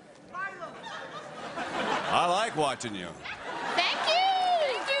 I like watching you. Thank you.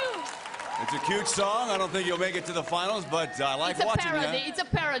 Thank you. It's a cute song. I don't think you'll make it to the finals, but I like It's a watching parody. you. It's a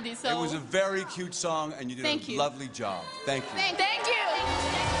parody, so... It was a very cute song, and you did Thank a you. lovely job. Thank you. Thank you.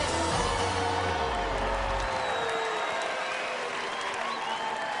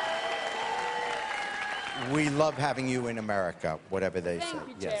 We love having you in America, whatever they say. Thank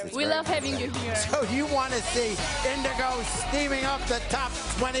you, Yes, Jerry. it's We very love having you here. So you want to see Indigo steaming up the top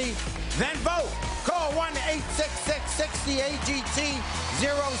 20? Then vote. Call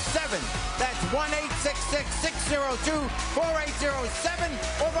 1-866-60-AGT-07. That's 1-866-602-4807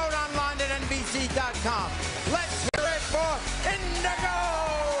 or vote online at NBC.com. Let's hear it for Indigo!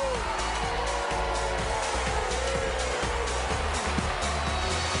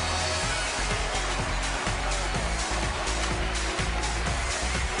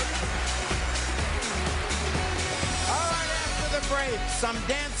 Break. Some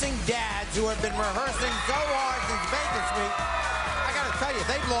dancing dads who have been rehearsing so hard since Vegas week. I gotta tell you,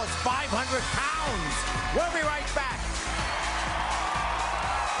 they've lost 500 pounds. We'll be right back.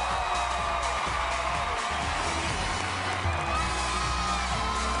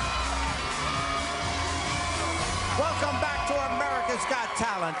 Welcome back to America's Got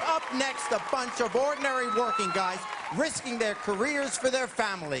Talent. Up next, a bunch of ordinary working guys risking their careers for their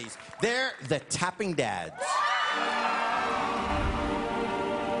families. They're the Tapping Dads.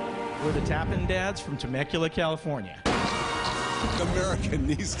 We're the Tappin' Dads from Temecula, California. America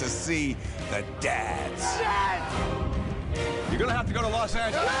needs to see the dads. You're gonna have to go to Los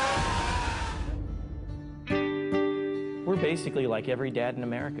Angeles. We're basically like every dad in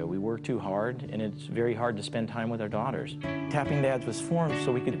America. We work too hard, and it's very hard to spend time with our daughters. Tapping Dads was formed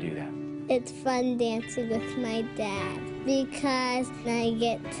so we could do that. It's fun dancing with my dad because I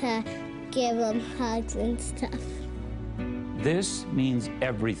get to give him hugs and stuff. This means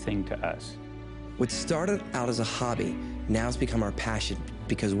everything to us. What started out as a hobby now has become our passion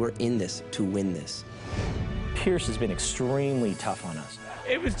because we're in this to win this. Pierce has been extremely tough on us.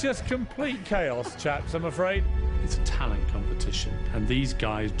 It was just complete chaos, chaps, I'm afraid. It's a talent competition, and these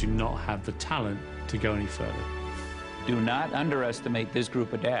guys do not have the talent to go any further. Do not underestimate this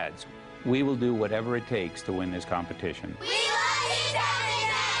group of dads. We will do whatever it takes to win this competition. We love you, Tapping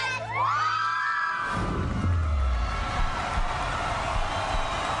Dads!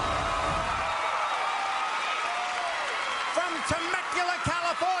 From Temecula,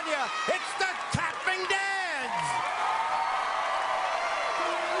 California, it's the Tapping Dads!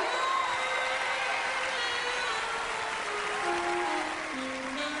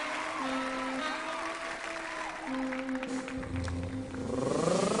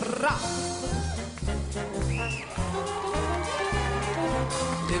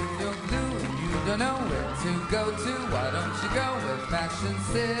 If you're blue and you don't know where to go to, why don't you go where fashion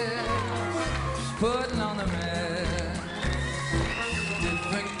sits? Just putting on the red.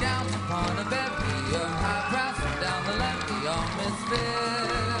 Different gowns upon a bevy of high brows down the levee on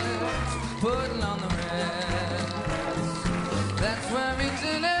misfits. Putting on the red. That's where each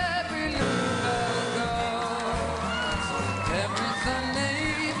and every loser goes. Every Sunday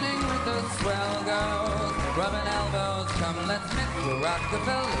evening with the swell goes. rubbing elbows, come let's mix with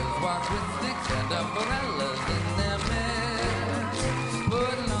Rockefellers, walk with sticks and umbrellas in their midst,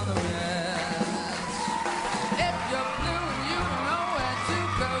 putting on the rest. If you're blue and you don't know where to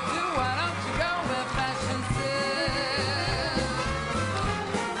go to, why don't you go where fashion sits?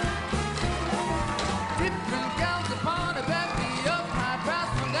 Different girls upon a bevy of high brows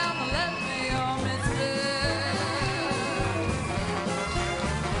from down the left me or misfit.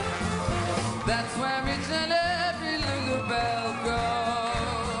 That's where each and every little bell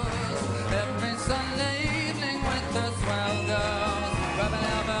goes. Every Sunday evening with the swell goes. Rubbing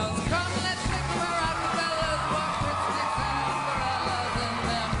elbows, come let's stick where Rockefellers walk with sticks and umbrellas in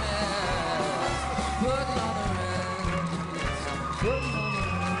their midst. Putting on the rest, putting on the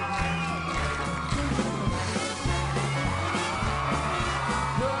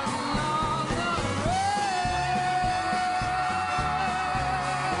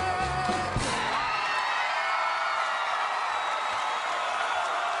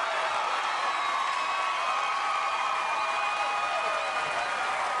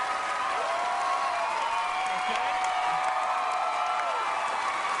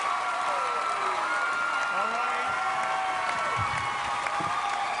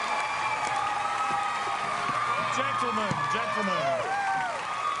Gentlemen.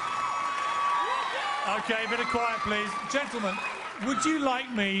 Okay, a bit of quiet, please. Gentlemen, would you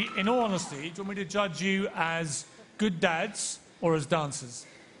like me, in all honesty, do you want me to judge you as good dads or as dancers?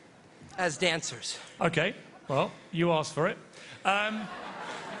 As dancers. Okay, well, you asked for it.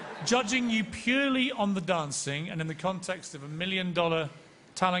 Judging you purely on the dancing and in the context of $1 million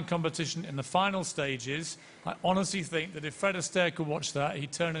talent competition in the final stages, I honestly think that if Fred Astaire could watch that,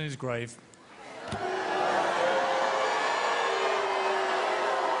 he'd turn in his grave.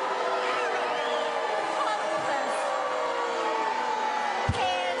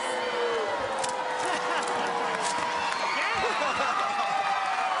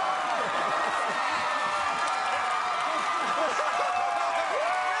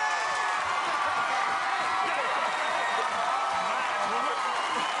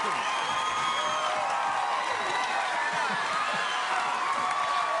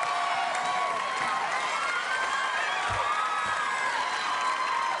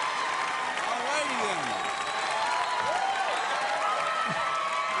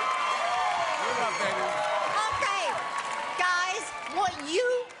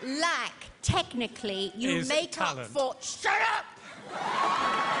 Technically, you make up for... Shut up!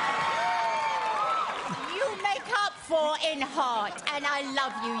 You make up for in heart, and I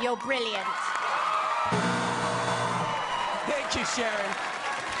love you. You're brilliant. Thank you, Sharon.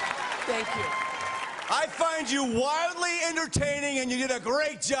 Thank you. I find you wildly entertaining, and you did a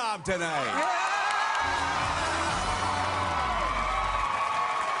great job tonight.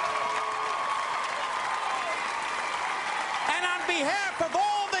 And on behalf of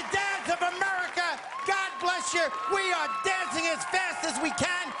all the dads of America, God bless you. We are dancing as fast as we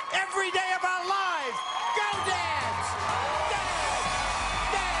can every day of our lives. Go dads! Dads!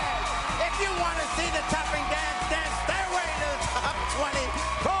 Dads! If you want to see the tapping dads dance their way to the top 20,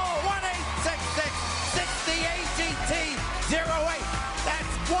 call 1-866-60-AGT-08.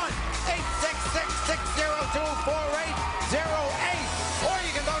 That's 1-866-602-4808. Or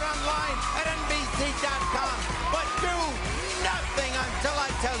you can go online at NBC.com. But do nothing until I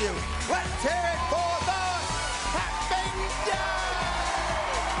tell you. Let's hear it for the tapping dads!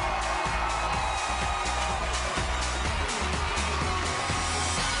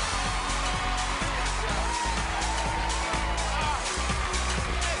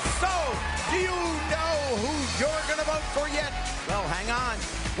 So, do you know who you're going to vote for yet? Well, hang on.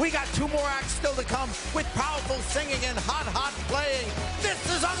 We got 2 more acts still to come with powerful singing and hot, hot playing. This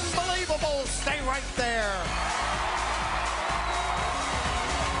is unbelievable. Stay right there.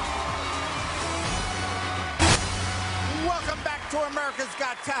 Welcome back to America's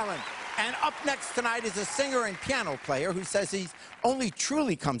Got Talent. And up next tonight is a singer and piano player who says he only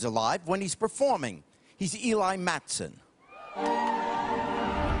truly comes alive when he's performing. He's Eli Matson. What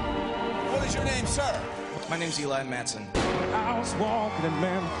is your name, sir? My name's Eli Matson. I was walking in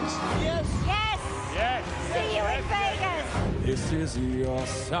Memphis. Yes. Yes. Yes. See you in Vegas. This is your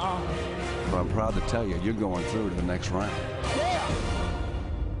song. But I'm proud to tell you, you're going through to the next round.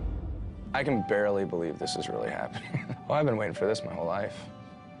 I can barely believe this is really happening. Well, I've been waiting for this my whole life.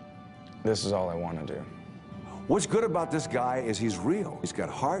 This is all I want to do. What's good about this guy is he's real. He's got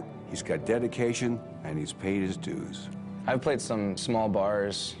heart, he's got dedication, and he's paid his dues. I've played some small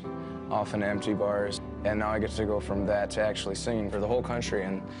bars, often empty bars, and now I get to go from that to actually singing for the whole country,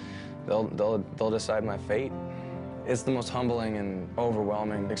 and they'll decide my fate. It's the most humbling and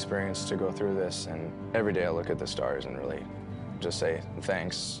overwhelming experience to go through this, and every day I look at the stars and really just say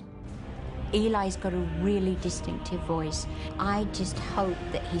thanks. Eli's got a really distinctive voice. I just hope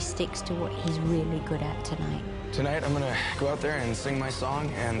that he sticks to what he's really good at tonight. Tonight I'm gonna go out there and sing my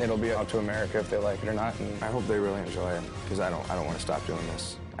song, and it'll be up to America if they like it or not, and I hope they really enjoy it, because I don't want to stop doing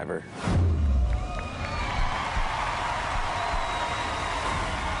this, ever.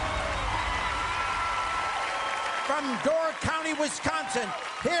 From Door County, Wisconsin,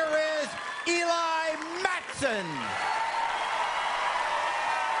 here is Eli Matson.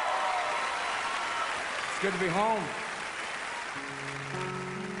 It's good to be home.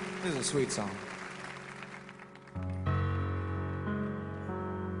 This is a sweet song.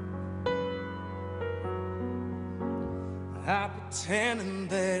 I'm pretending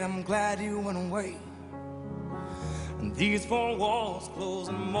that I'm glad you went away. And these four walls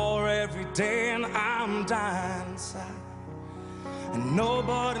closing more every day, and I'm dying inside. And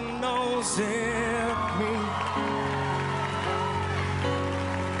nobody knows it but me.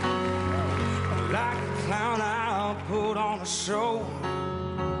 Like a clown, I'll put on a show.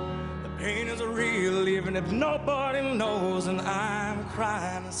 The pain is real, even if nobody knows, and I'm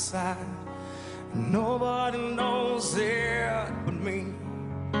crying inside. Nobody knows it but me.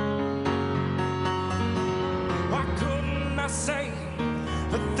 Why couldn't I say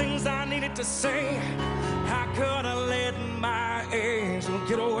the things I needed to say? How could I let my angel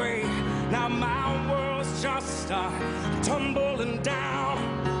get away? Now my world's just tumbling down.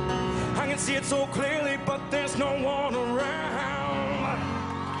 I can see it so clearly, but there's no one around.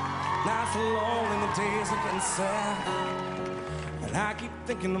 Nights are long and the days are getting sad, and I keep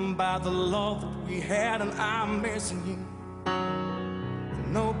thinking about the love that we had, and I'm missing you.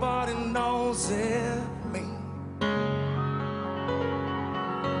 And nobody knows it but me.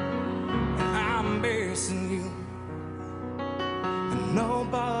 And I'm missing you. And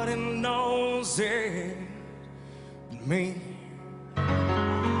nobody knows it but me.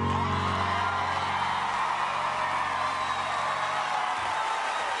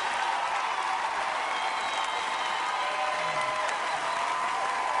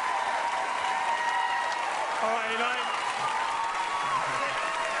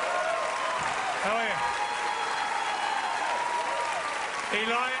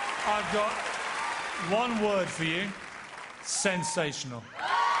 Eli, I've got one word for you. Sensational.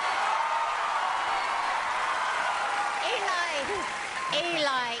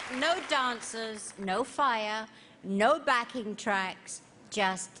 Eli, no dancers, no fire, no backing tracks,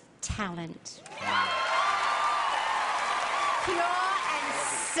 just talent. Pure and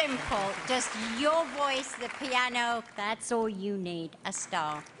simple. Just your voice, the piano, that's all you need. A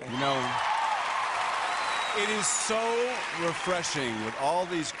star. You know, it is so refreshing with all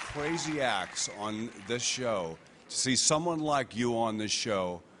these crazy acts on this show to see someone like you on this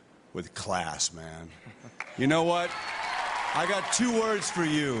show with class, man. You know what? I got 2 words for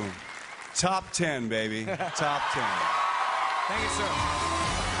you. Top 10, baby. Top 10. Thank you, sir.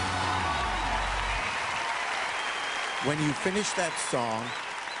 When you finish that song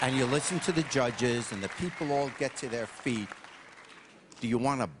and you listen to the judges and the people all get to their feet, do you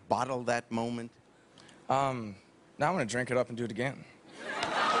want to bottle that moment? Now I'm gonna drink it up and do it again.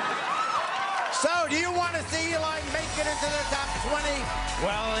 So, do you want to see Eli make it into the top 20?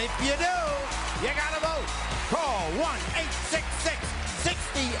 Well, if you do, you gotta vote. Call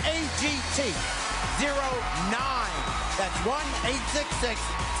 1-866-60-AGT-09. That's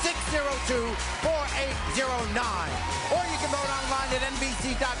 1-866-602-4809. Or you can vote online at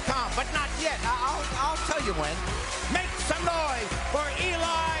NBC.com. But not yet. I'll tell you when. Make some noise for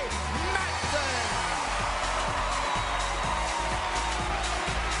Eli Matson.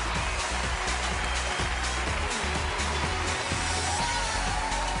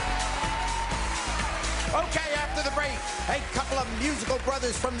 Okay, after the break, a couple of musical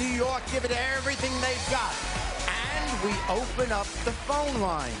brothers from New York give it everything they've got. And we open up the phone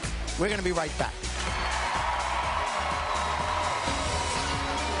line. We're going to be right back.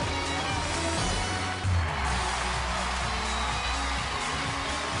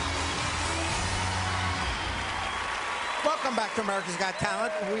 Welcome back to America's Got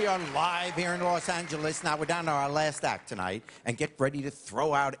Talent. We are live here in Los Angeles. Now, we're down to our last act tonight. And get ready to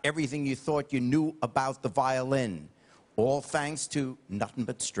throw out everything you thought you knew about the violin. All thanks to Nothing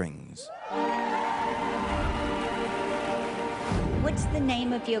But Strings. What's the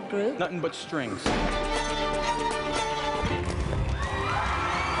name of your group? Nothing But Strings.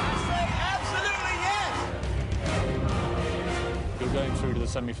 Absolutely yes! You're going through to the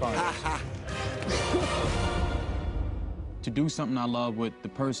semi-finals. To do something I love with the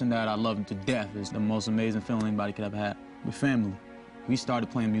person that I love to death is the most amazing feeling anybody could ever have. With family. We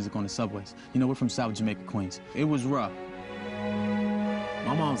started playing music on the subways. You know, we're from South Jamaica, Queens. It was rough.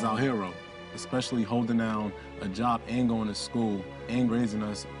 My mom's our hero, especially holding down a job and going to school and raising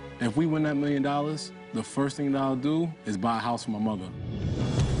us. If we win that $1 million, the first thing that I'll do is buy a house for my mother.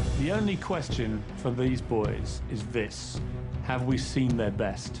 The only question for these boys is this: have we seen their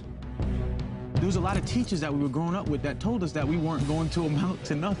best? There was a lot of teachers that we were growing up with that told us that we weren't going to amount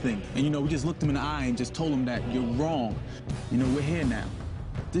to nothing. And, you know, we just looked them in the eye and just told them that you're wrong. You know, we're here now.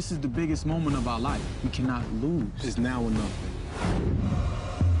 This is the biggest moment of our life. We cannot lose. It's now or nothing.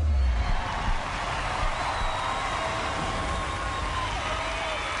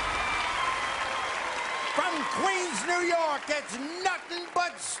 From Queens, New York, it's Nothing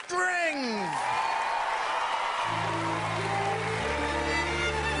But Strings.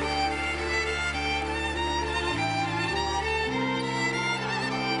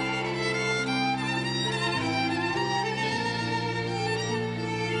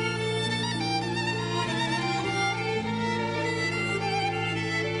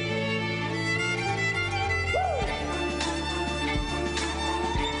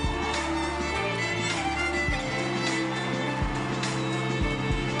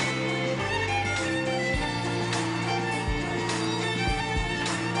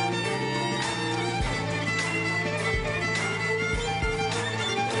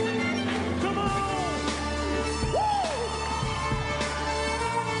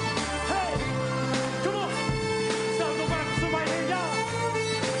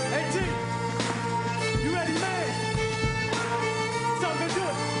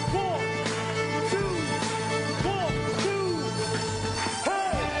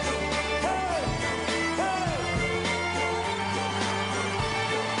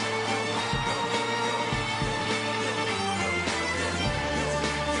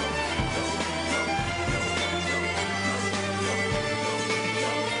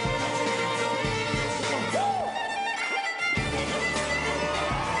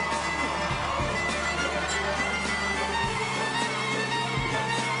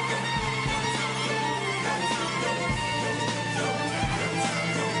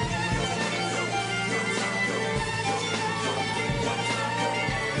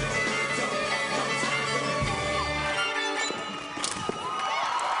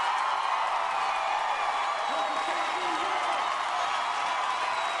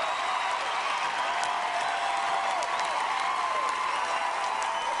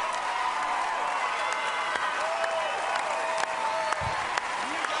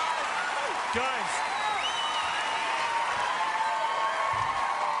 Guys.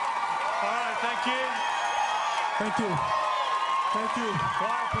 All right, thank you. Thank you. Thank you.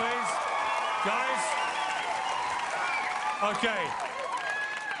 Quiet, please. Guys. Okay.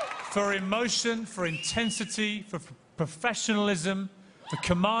 For emotion, for intensity, for professionalism, for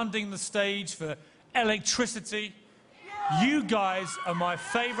commanding the stage, for electricity, you guys are my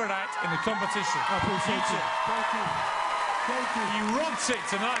favorite act in the competition. I appreciate you. Thank you. Thank you. You rocked it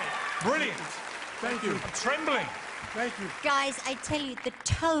tonight. Brilliant. Thank you. I'm trembling. Thank you. Guys, I tell you, the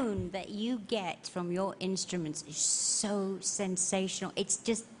tone that you get from your instruments is so sensational. It's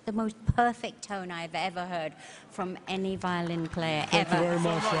just the most perfect tone I've ever heard from any violin player ever. Thank you very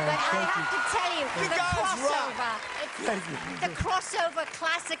much, But Sharon. I Thank have to tell you, You the guys crossover, Thank you. the crossover,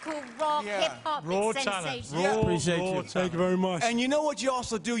 classical rock, hip-hop, Raw it's talent. sensational. Raw, Appreciate raw you. talent. Thank you very much. And you know what you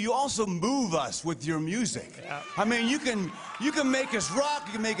also do? You also move us with your music. I mean, you can make us rock,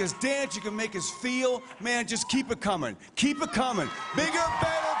 you can make us dance, you can make us feel. Man, just keep it coming. Keep it coming. Bigger,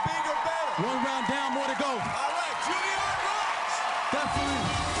 better, bigger, better. One round down, more to go. All right, Juilliard rocks. Definitely.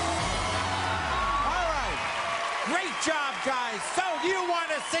 All right. Great job, guys. So you want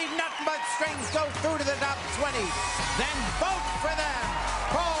to see Nothing But Strings go through to the top 20? Then vote for them.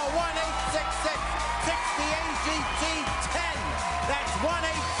 Call 1-866-60-AGT-10. That's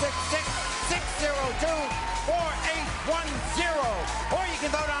 1-866-602-4810. Or you can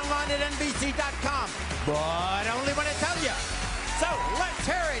vote online at NBC.com. But only when I tell you. So let's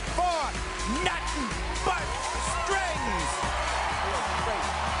hear it for Nothing But Strings. Great.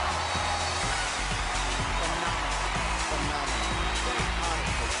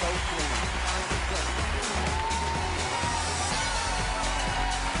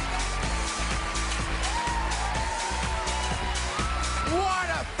 What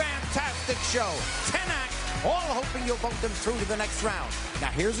a fantastic show. 10 acts, all hoping you'll vote them through to the next round. Now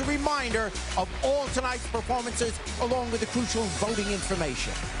here's a reminder of all tonight's performances along with the crucial voting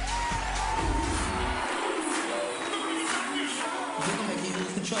information.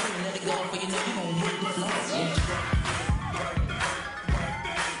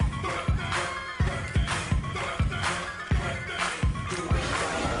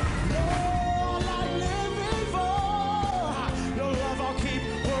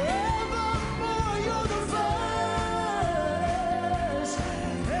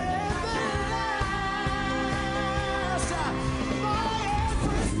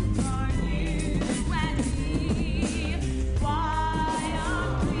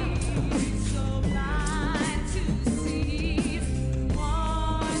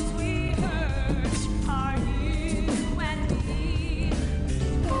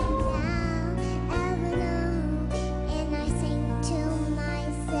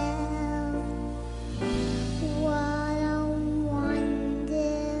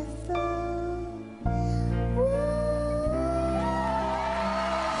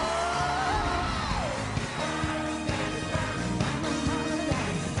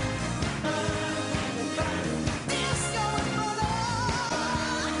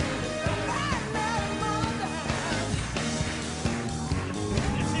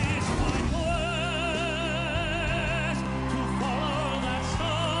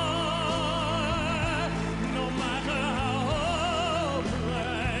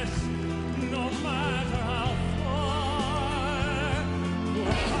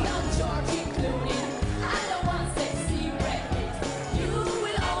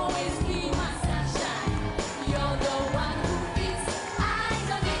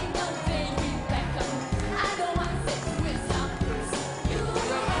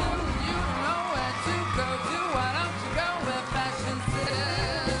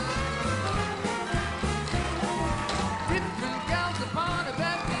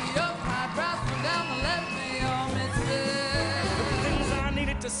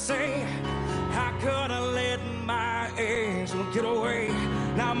 say, how could I let my angel get away?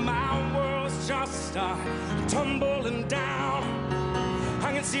 Now my world's just tumbling down.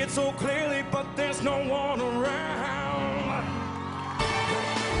 I can see it so clearly, but there's no one around.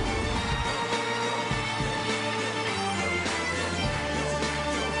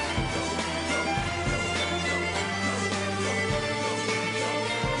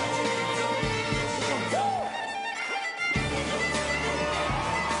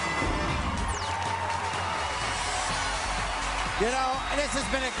 You know, this has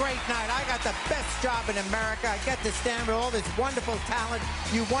been a great night. I got the best job in America. I get to stand with all this wonderful talent,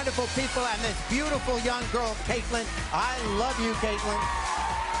 you wonderful people, and this beautiful young girl, Caitlin. I love you, Caitlin.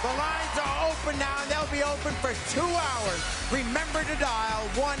 The lines are open now, and they'll be open for 2 hours. Remember to dial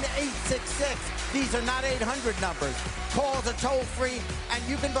 1-866. These are not 800 numbers. Calls are toll-free, and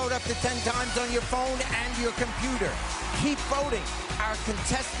you can vote up to 10 times on your phone and your computer. Keep voting. Our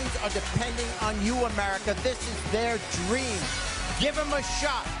contestants are depending on you, America. This is their dream. Give them a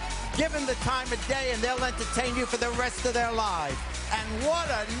shot. Give them the time of day, and they'll entertain you for the rest of their lives. And what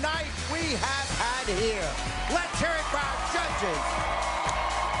a night we have had here. Let's hear it for our judges.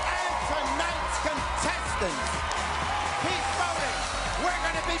 And tonight's contestants. Keep voting. We're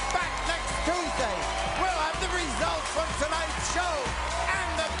going to be back next Tuesday. We'll have the results from tonight's show.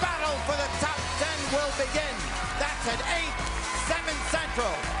 And the battle for the top 10 will begin. That's at 8, 7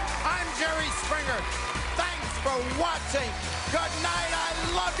 Central. I'm Jerry Springer. Thanks for watching. Good night. I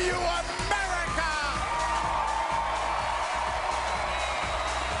love you, America.